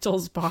at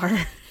Bechtel's Bar.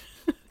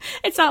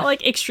 It's not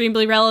like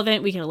extremely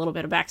relevant. We get a little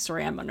bit of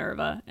backstory on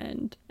Minerva,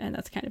 and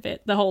that's kind of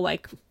it. The whole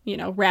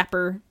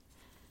rapper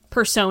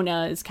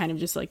persona is kind of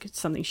just like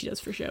something she does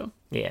for show.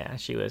 Yeah,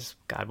 she was,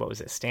 God, what was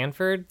it,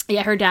 Stanford?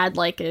 Yeah, her dad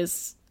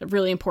is a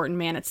really important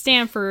man at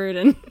Stanford,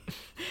 and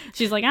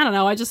she's like, I don't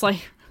know, I just like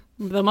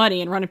the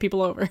money and running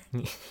people over.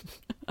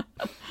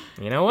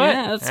 You know what?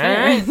 Yeah, that's All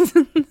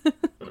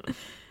fair.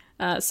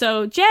 right.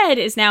 So Jed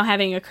is now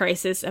having a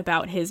crisis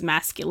about his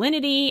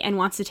masculinity and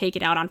wants to take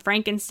it out on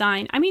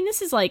Frankenstein. I mean,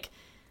 this is like,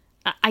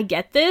 I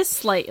get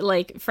this.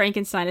 Like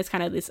Frankenstein is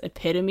kind of this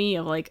epitome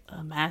of like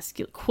a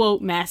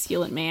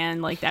masculine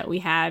man like that we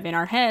have in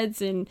our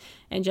heads, and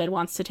Jed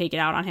wants to take it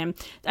out on him.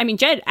 I mean,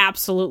 Jed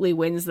absolutely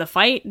wins the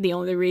fight. The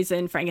only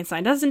reason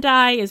Frankenstein doesn't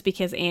die is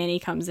because Annie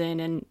comes in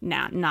and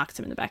knocks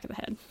him in the back of the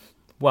head.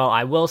 Well,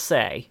 I will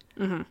say,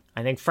 Mm-hmm.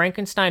 I think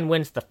Frankenstein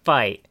wins the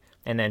fight,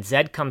 and then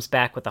Zed comes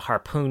back with a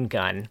harpoon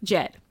gun,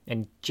 Jed.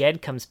 and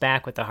Jed comes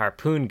back with a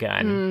harpoon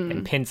gun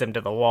and pins him to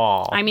the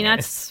wall. I mean,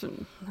 that's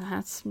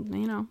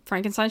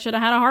Frankenstein should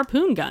have had a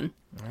harpoon gun.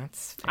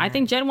 That's I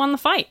think Jed won the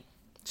fight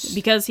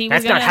because he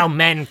was That's not how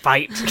men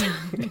fight.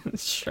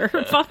 Sure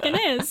fucking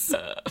is.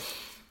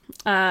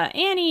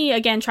 Annie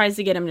again tries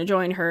to get him to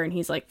join her, and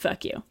he's like,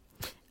 fuck you.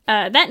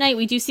 That night,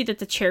 we do see that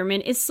the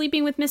chairman is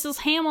sleeping with Mrs.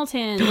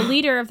 Hamilton, the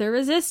leader of the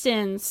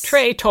resistance.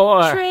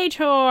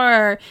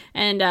 Traitor!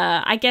 And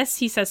I guess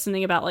he says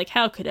something about, like,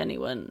 how could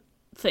anyone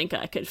think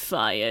I could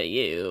fire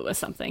you or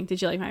something.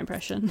 Did you like my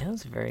impression? That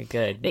was very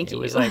good. Thank you.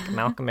 It was like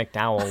Malcolm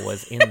McDowell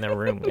was in the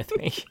room with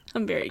me.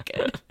 I'm very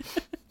good.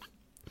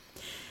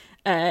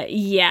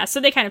 Yeah, so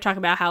they kind of talk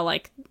about how,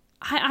 like,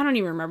 I don't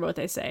even remember what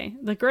they say.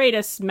 The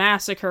greatest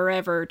massacre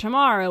ever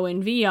tomorrow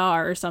in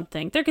VR or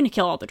something. They're going to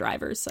kill all the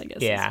drivers, I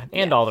guess. Yeah,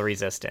 and all the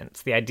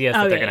resistance. The idea is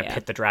that Oh, they're yeah, going to yeah.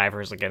 pit the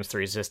drivers against the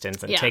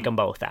resistance and Yeah. take them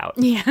both out.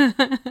 Yeah.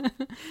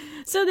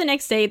 So the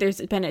next day,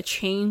 there's been a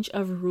change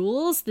of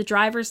rules. The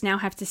drivers now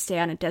have to stay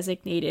on a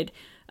designated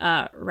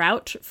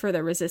route for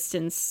the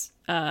resistance,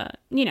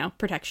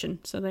 protection,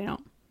 so they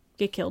don't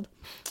get killed.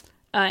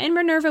 And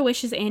Minerva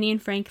wishes Annie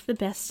and Frank the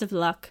best of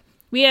luck.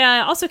 We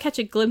also catch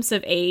a glimpse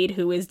of Aid,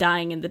 who is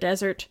dying in the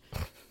desert.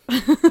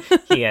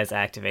 He has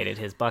activated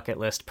his bucket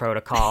list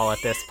protocol at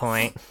this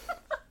point.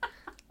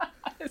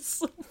 It's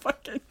so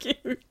fucking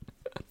cute.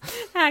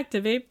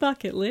 Activate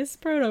bucket list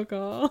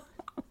protocol.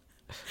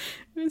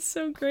 It was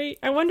so great.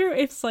 I wonder if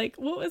it's like,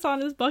 what was on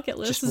his bucket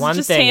list? Just Was it one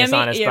thing is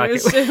Tammy? on his Yeah,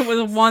 bucket it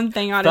was one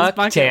thing on his Fuck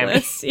bucket Tammy.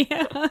 list.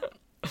 Yeah.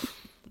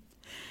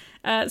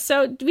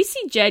 So we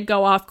see Jed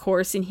go off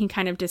course and he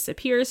kind of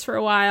disappears for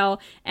a while,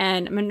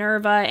 and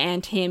Minerva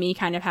and Tammy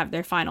kind of have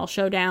their final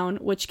showdown,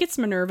 which gets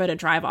Minerva to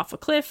drive off a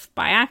cliff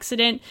by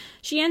accident.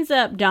 She ends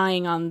up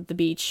dying on the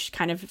beach,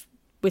 kind of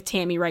with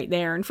Tammy right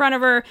there in front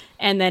of her,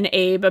 and then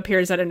Abe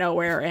appears out of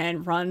nowhere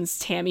and runs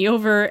Tammy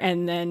over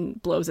and then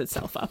blows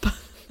itself up.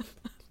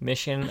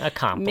 Mission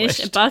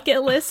accomplished.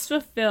 Bucket list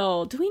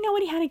fulfilled. Do we know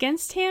what he had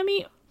against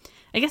Tammy?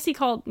 I guess she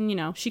called him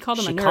She a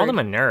nerd. called him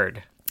a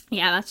nerd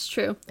Yeah, that's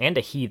true. and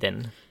a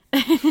heathen.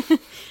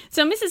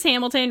 So Mrs.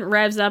 Hamilton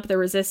revs up the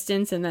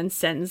resistance and then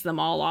sends them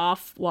all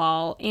off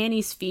while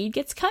Annie's feed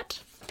gets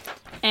cut.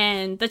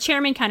 And the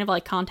chairman kind of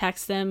like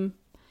contacts them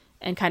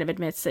and kind of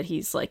admits that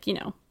he's like,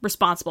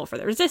 responsible for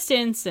the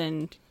resistance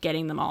and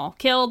getting them all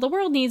killed. The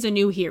world needs a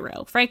new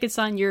hero.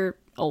 Frankenstein, you're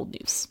old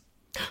news.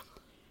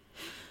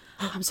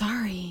 I'm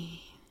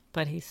sorry.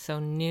 But he's so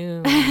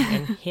new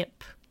and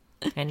hip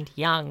and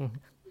young.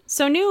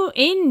 So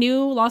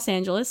new Los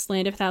Angeles,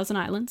 land of 1,000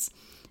 islands.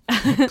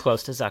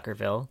 Close to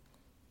Zuckerville.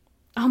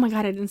 Oh my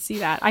god, I didn't see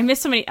that. I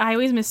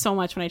always miss so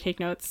much when I take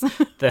notes.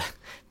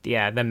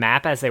 The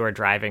map as they were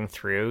driving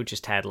through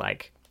just had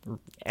like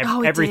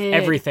it did.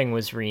 everything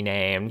was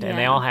renamed, and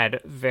they Yeah. all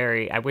had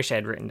I wish I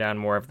had written down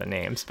more of the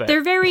names, but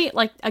They're very,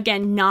 like,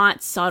 again,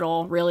 not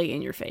subtle, really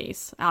in your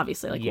face.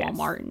 Obviously, like Yes.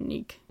 Walmart and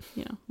Nick.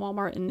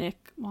 Walmart and Nick.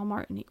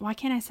 Why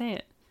can't I say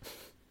it?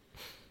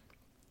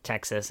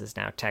 Texas is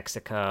now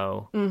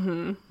Texaco.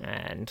 Mm-hmm.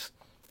 And,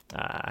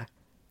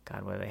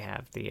 God, what do they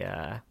have?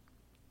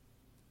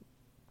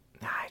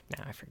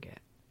 Now I forget.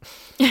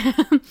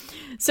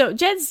 So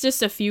Jed's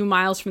just a few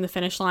miles from the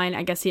finish line.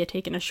 I guess he had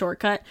taken a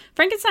shortcut.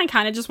 Frankenstein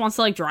kind of just wants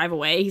to, like, drive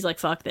away. He's like,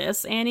 fuck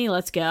this, Annie,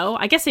 let's go.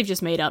 I guess they've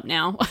just made up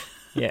now.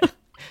 Yeah.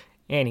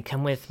 Annie,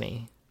 come with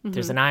me.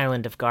 There's an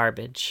island of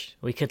garbage.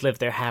 We could live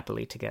there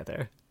happily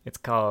together. It's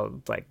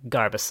called, like,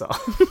 Garbasol.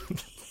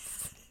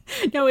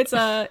 No, it's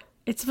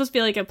supposed to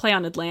be like a play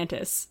on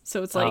Atlantis.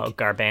 So it's like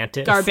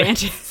Garbantis.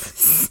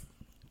 Garbantis.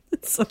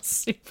 It's so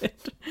stupid.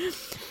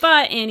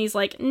 But Annie's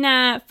like,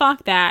 nah,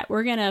 fuck that.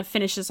 We're going to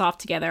finish this off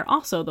together.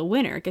 Also, the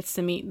winner gets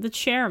to meet the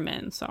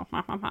chairman. So,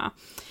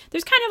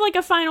 There's kind of like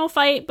a final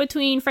fight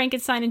between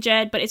Frankenstein and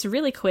Jed, but it's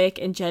really quick,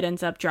 and Jed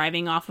ends up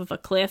driving off of a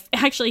cliff.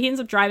 Actually, he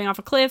ends up driving off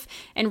a cliff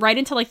and right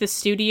into, like, the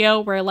studio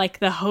where, like,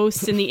 the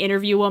host and the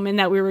interview woman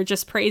that we were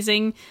just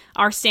praising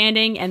are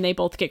standing, and they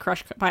both get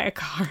crushed by a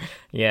car.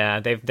 Yeah,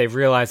 they've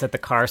realized that the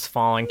car's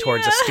falling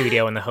towards the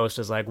studio, and the host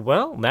is like,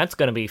 well, that's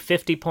going to be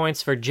 50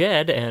 points for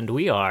Jed, and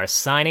we are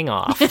signing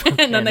off.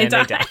 And then they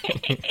die.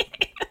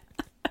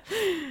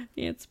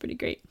 Yeah, it's pretty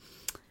great.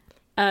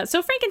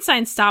 So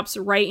Frankenstein stops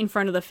right in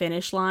front of the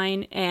finish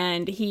line,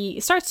 and he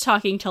starts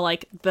talking to,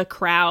 like, the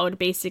crowd,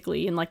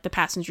 basically, in, like, the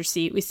passenger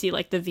seat. We see,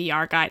 like, the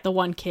VR guy, the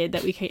one kid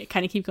that we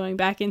kind of keep going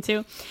back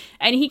into.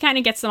 And he kind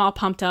of gets them all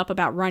pumped up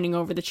about running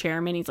over the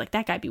chairman. He's like,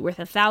 that guy'd be worth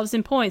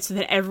 1,000 points. So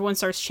that everyone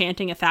starts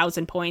chanting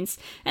 1,000 points.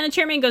 And the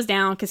chairman goes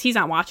down because he's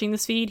not watching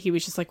this feed. He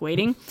was just, like,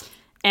 waiting.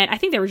 And I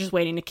think they were just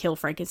waiting to kill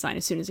Frankenstein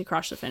as soon as he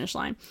crossed the finish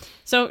line.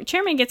 So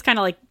Chairman gets kind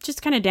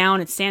of down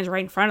and stands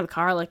right in front of the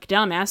car like a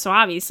dumbass. So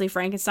obviously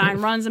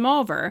Frankenstein runs him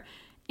over.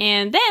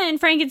 And then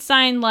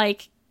Frankenstein,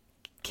 like,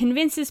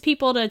 convinces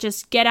people to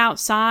just get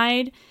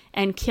outside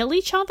and kill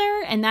each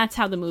other. And that's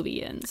how the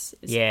movie ends.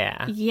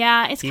 Yeah.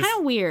 Yeah, it's kind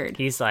of weird.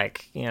 He's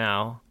like,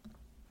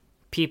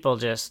 people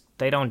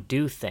they don't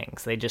do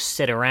things. They just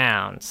sit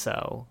around.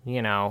 So,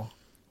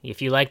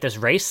 if you like this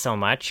race so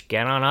much,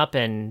 get on up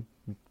and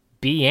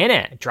be in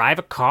it, drive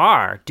a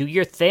car, do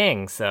your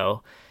thing.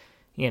 So,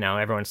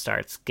 everyone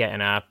starts getting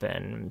up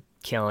and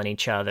killing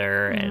each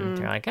other, and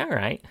they're like, all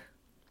right,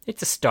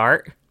 it's a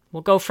start.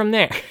 We'll go from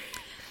there.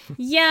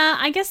 Yeah,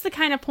 I guess the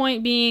kind of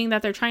point being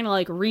that they're trying to,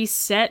 like,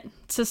 reset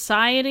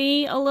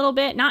society a little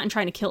bit, not in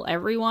trying to kill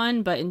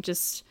everyone, but in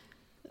just,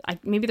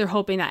 maybe they're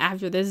hoping that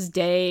after this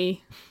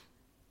day,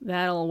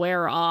 that'll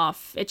wear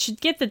off. It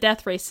should get the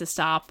death race to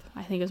stop,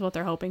 I think is what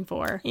they're hoping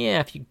for.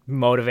 Yeah, if you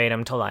motivate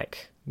them to,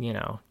 like,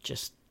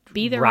 just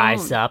be their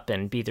rise own. up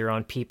and be their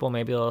own people,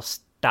 maybe they'll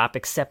stop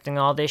accepting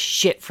all this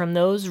shit from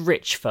those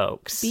rich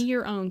folks. Be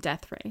your own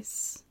death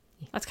race.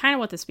 That's kind of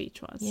what the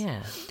speech was.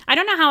 Yeah. I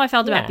don't know how I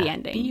felt about the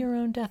ending. Be your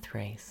own death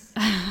race.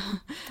 I'm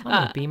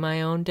gonna be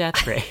my own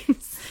death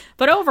race.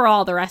 But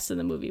overall, the rest of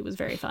the movie was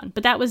very fun.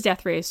 But that was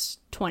Death Race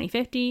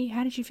 2050.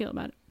 How did you feel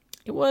about it?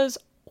 It was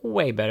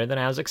way better than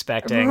I was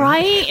expecting.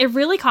 Right? It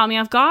really caught me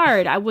off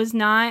guard. I was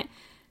not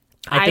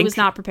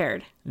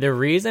prepared. The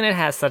reason it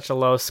has such a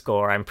low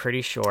score, I'm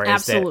pretty sure, is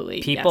Absolutely,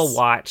 that people yes.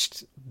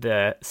 watched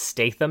the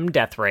Statham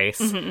Death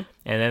Race, and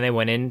then they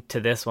went into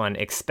this one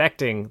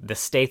expecting the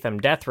Statham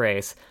Death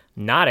Race,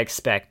 not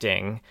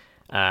expecting,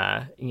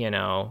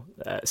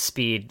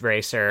 Speed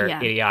Racer, Yeah.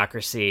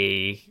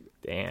 Idiocracy,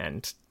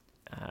 and,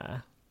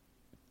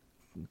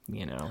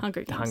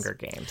 Hunger Games. Hunger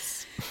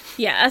Games.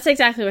 Yeah, that's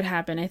exactly what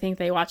happened. I think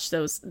they watched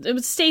those. It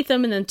was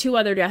Statham and then 2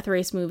 other Death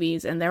Race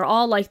movies, and they're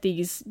all like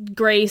these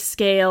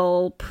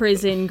grayscale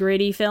prison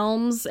gritty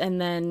films, and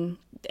then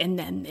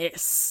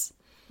this,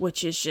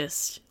 which is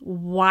just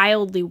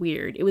wildly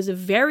weird. It was a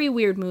very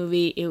weird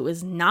movie. It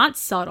was not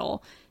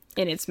subtle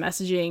in its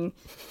messaging.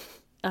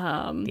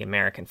 The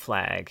American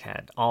flag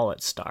had all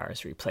its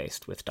stars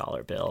replaced with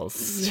dollar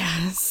bills.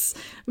 Yes,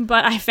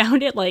 but I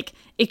found it, like,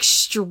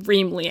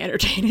 extremely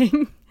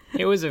entertaining.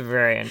 It was a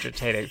very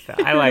entertaining film.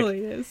 It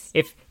really is.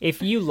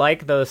 If you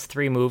like those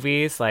 3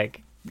 movies,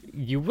 like,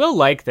 you will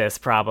like this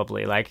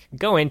probably. Like,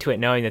 go into it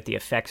knowing that the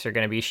effects are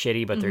going to be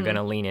shitty, but they're going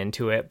to lean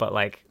into it. But,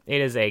 like,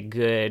 it is a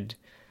good,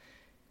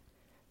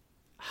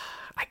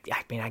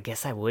 I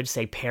guess I would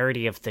say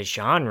parody of the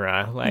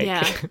genre. Like,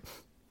 Yeah.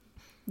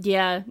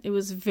 Yeah, it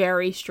was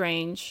very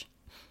strange.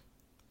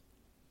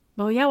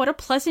 Well, yeah, what a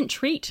pleasant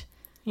treat.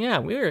 Yeah,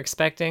 we were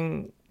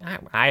expecting,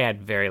 I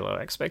had very low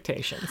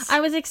expectations. I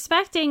was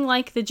expecting,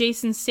 like, the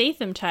Jason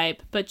Statham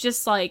type, but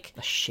just, like,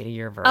 A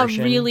shittier a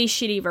version. really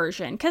shitty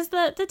version. Because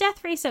the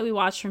Death Race that we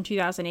watched from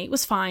 2008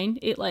 was fine.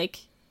 It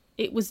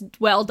was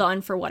well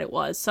done for what it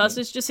was. So I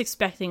was just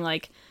expecting,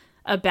 like,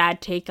 a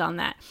bad take on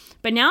that.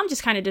 But now I'm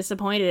just kind of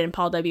disappointed in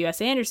Paul W.S.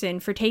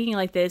 Anderson for taking,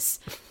 like, this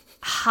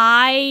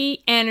high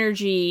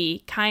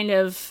energy kind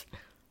of,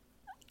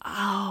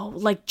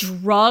 like,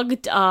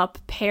 drugged up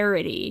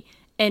parody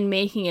and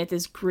making it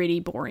this gritty,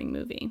 boring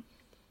movie.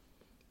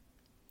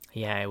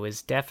 Yeah, it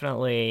was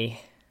definitely...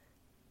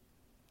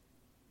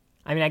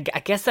 I mean, I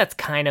guess that's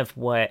kind of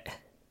what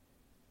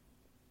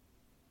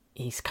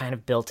he's kind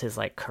of built his,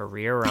 like,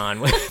 career on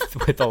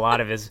with a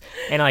lot of his...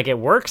 And, like, it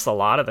works a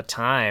lot of the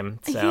time,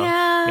 so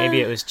Yeah.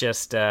 maybe it was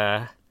just...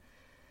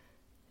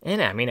 And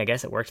I mean, I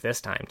guess it worked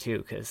this time, too,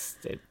 because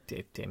it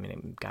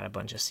got a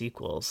bunch of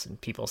sequels,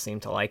 and people seem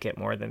to like it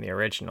more than the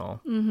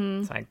original.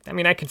 Mm-hmm. So I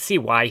mean, I can see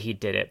why he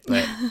did it,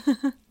 but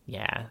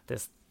yeah,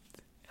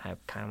 I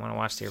kind of want to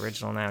watch the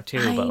original now,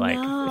 too. But like,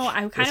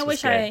 I kind of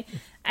wish I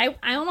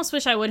almost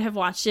wish I would have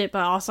watched it,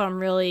 but also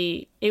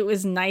it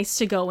was nice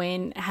to go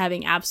in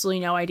having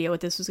absolutely no idea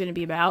what this was going to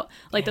be about.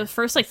 Like the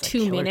first like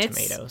 2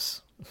 minutes.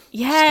 Tomatoes.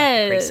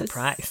 Yes. Great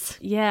surprise.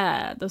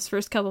 Yeah, those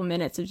first couple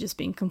minutes of just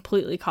being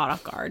completely caught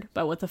off guard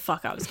by what the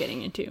fuck I was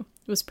getting into.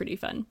 It was pretty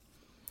fun.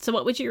 So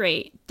what would you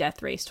rate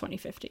Death Race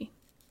 2050?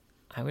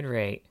 I would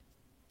rate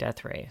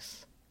Death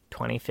Race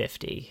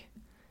 2050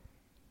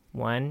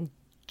 1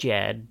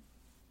 Jed,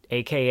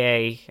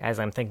 aka, as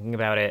I'm thinking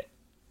about it,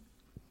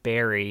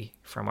 Barry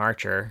from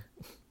Archer.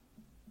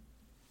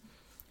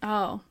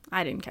 Oh,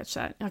 I didn't catch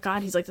that. Oh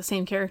god, he's like the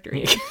same character.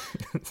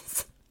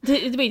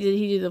 Did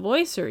he do the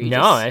voice or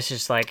It's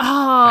just like...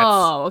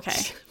 Oh, okay.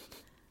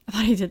 I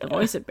thought he did the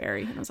voice of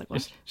Barry, and I was like,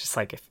 what? Just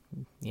like if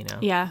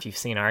you've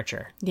seen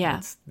Archer,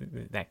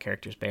 that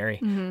character's Barry.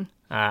 Mm-hmm.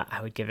 I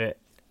would give it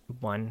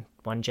one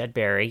Jed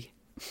Barry.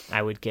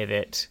 I would give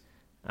it,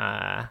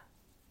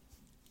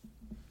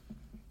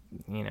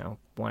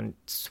 one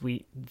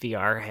sweet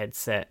VR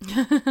headset,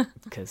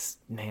 because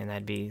man,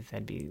 that'd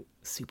be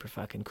super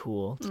fucking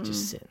cool to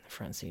just sit in the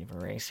front seat of a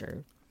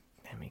racer.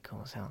 That'd be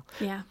cool as hell.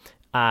 Yeah.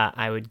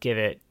 I would give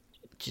it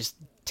just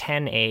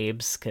 10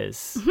 Abes,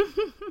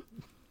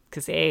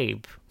 because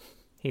Abe,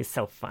 he's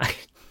so fun.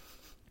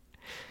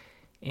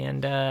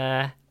 And,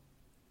 I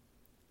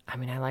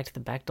liked the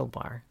Bechtel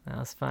bar. That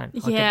was fun.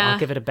 I'll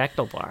give it a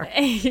Bechtel bar.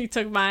 You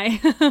took my...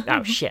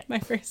 Oh, shit. My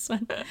first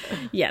one.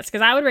 Yes,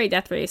 because I would rate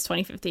Death Race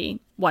 2050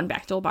 1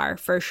 Bechtel bar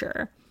for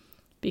sure,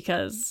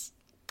 because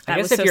I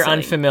guess if you're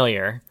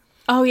unfamiliar...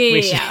 Oh,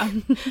 yeah.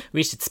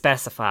 We should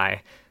specify...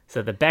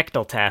 So the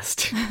Bechdel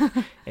test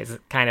is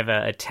kind of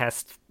a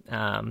test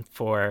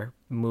for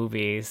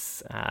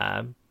movies,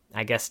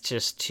 I guess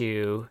just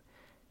to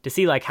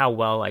see like how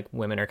well like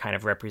women are kind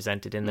of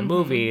represented in the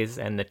movies.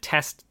 And the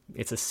test,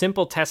 it's a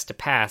simple test to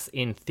pass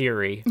in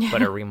theory,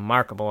 but a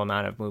remarkable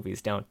amount of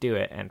movies don't do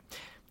it. And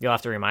you'll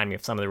have to remind me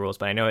of some of the rules,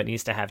 but I know it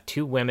needs to have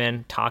 2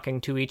 women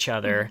talking to each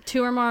other.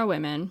 2 or more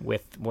women.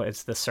 With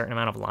what's the certain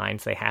amount of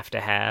lines they have to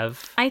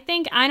have. I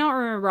don't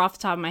remember off the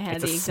top of my head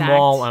it's the a exact...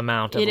 small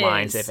amount of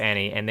lines, is. if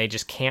any, and they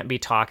just can't be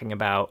talking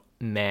about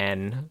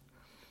men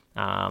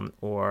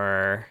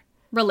or...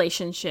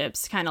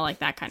 relationships, kind of like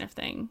that kind of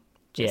thing.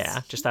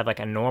 Just have like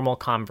a normal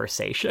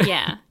conversation.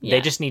 Yeah.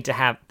 They just need to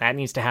have... That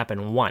needs to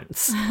happen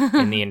once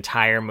in the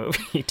entire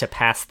movie to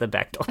pass the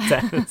Bechdel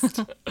test.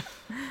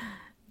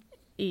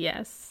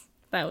 Yes,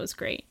 that was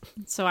great.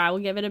 So I will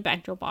give it a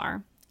Bechdel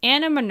bar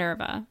and a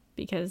Minerva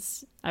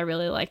because I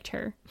really liked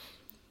her.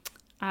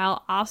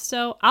 I'll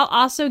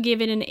also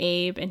give it an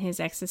Abe and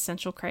his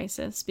existential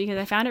crisis because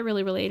I found it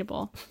really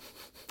relatable,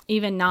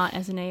 even not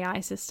as an AI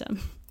system.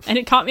 And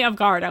it caught me off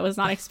guard. I was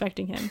not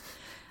expecting him.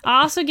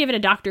 I'll also give it a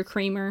Dr.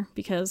 Creamer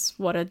because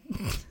what a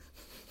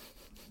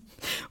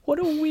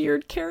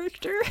weird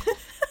character.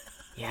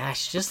 Yeah,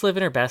 she's just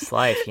living her best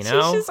life, you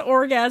know? She's just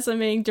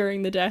orgasming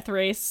during the death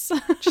race.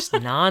 Just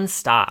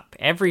nonstop.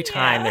 Every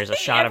time there's a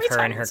shot of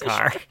her in her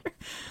car.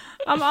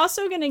 I'm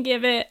also going to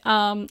give it,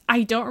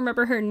 I don't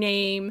remember her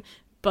name,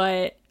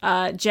 but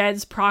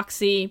Jed's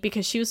proxy,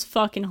 because she was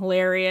fucking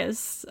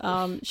hilarious.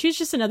 She was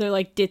just another,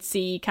 like,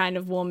 ditzy kind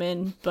of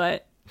woman,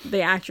 but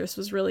the actress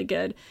was really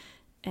good.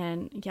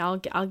 And yeah,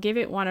 I'll give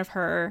it one of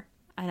her,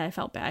 and I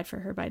felt bad for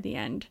her by the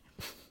end.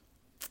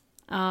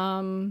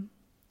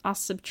 I'll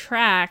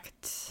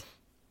subtract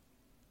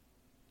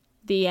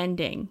the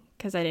ending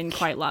because I didn't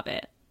quite love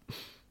it.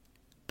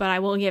 But I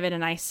will give it a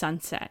nice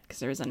sunset because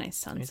there was a nice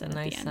sunset at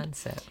the end.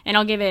 Sunset. And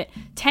I'll give it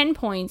 10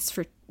 points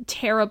for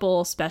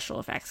terrible special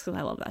effects because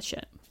I love that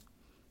shit.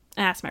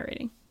 And that's my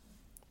rating.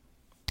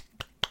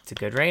 It's a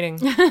good rating.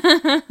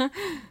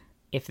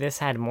 If this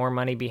had more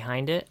money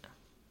behind it,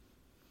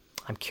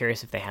 I'm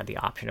curious if they had the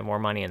option of more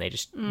money and they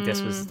just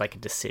this was like a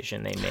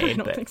decision they made. I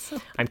don't but think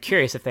so. I'm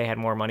curious if they had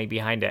more money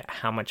behind it,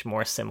 how much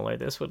more similar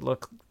this would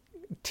look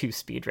to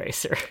Speed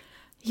Racer.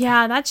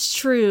 Yeah, that's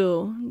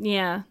true.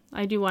 Yeah,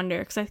 I do wonder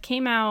because it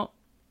came out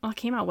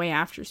way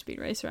after Speed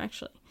Racer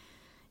actually.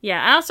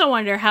 Yeah, I also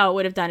wonder how it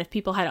would have done if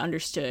people had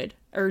understood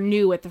or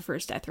knew what the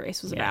first Death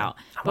Race was about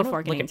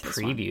before getting to this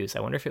one. Previews.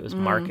 I wonder if it was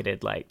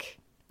marketed like.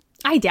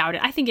 I doubt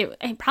it. I think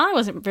it probably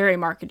wasn't very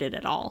marketed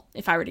at all,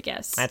 if I were to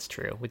guess. That's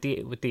true. With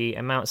the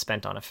amount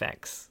spent on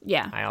effects,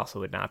 yeah, I also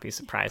would not be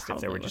surprised if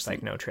there were just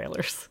like no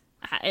trailers.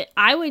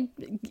 I would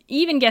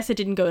even guess it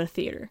didn't go to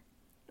theater,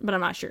 but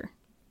I'm not sure.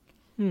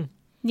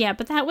 Yeah,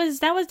 but that was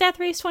Death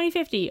Race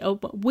 2050. A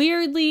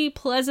weirdly,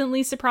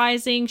 pleasantly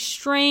surprising,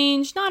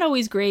 strange, not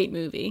always great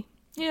movie.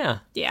 Yeah.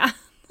 Yeah.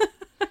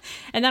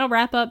 And that'll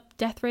wrap up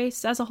Death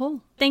Race as a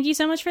whole. Thank you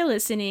so much for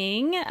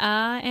listening.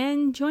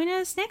 And join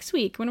us next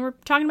week when we're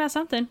talking about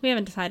something. We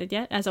haven't decided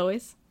yet, as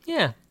always.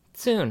 Yeah,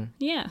 soon.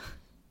 Yeah.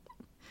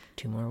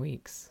 2 more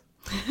weeks.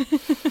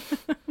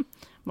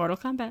 Mortal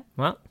Kombat.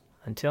 Well,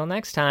 until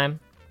next time,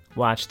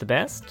 watch the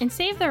best. And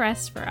save the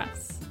rest for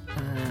us.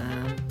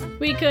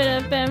 We could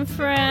have been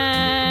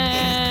friends.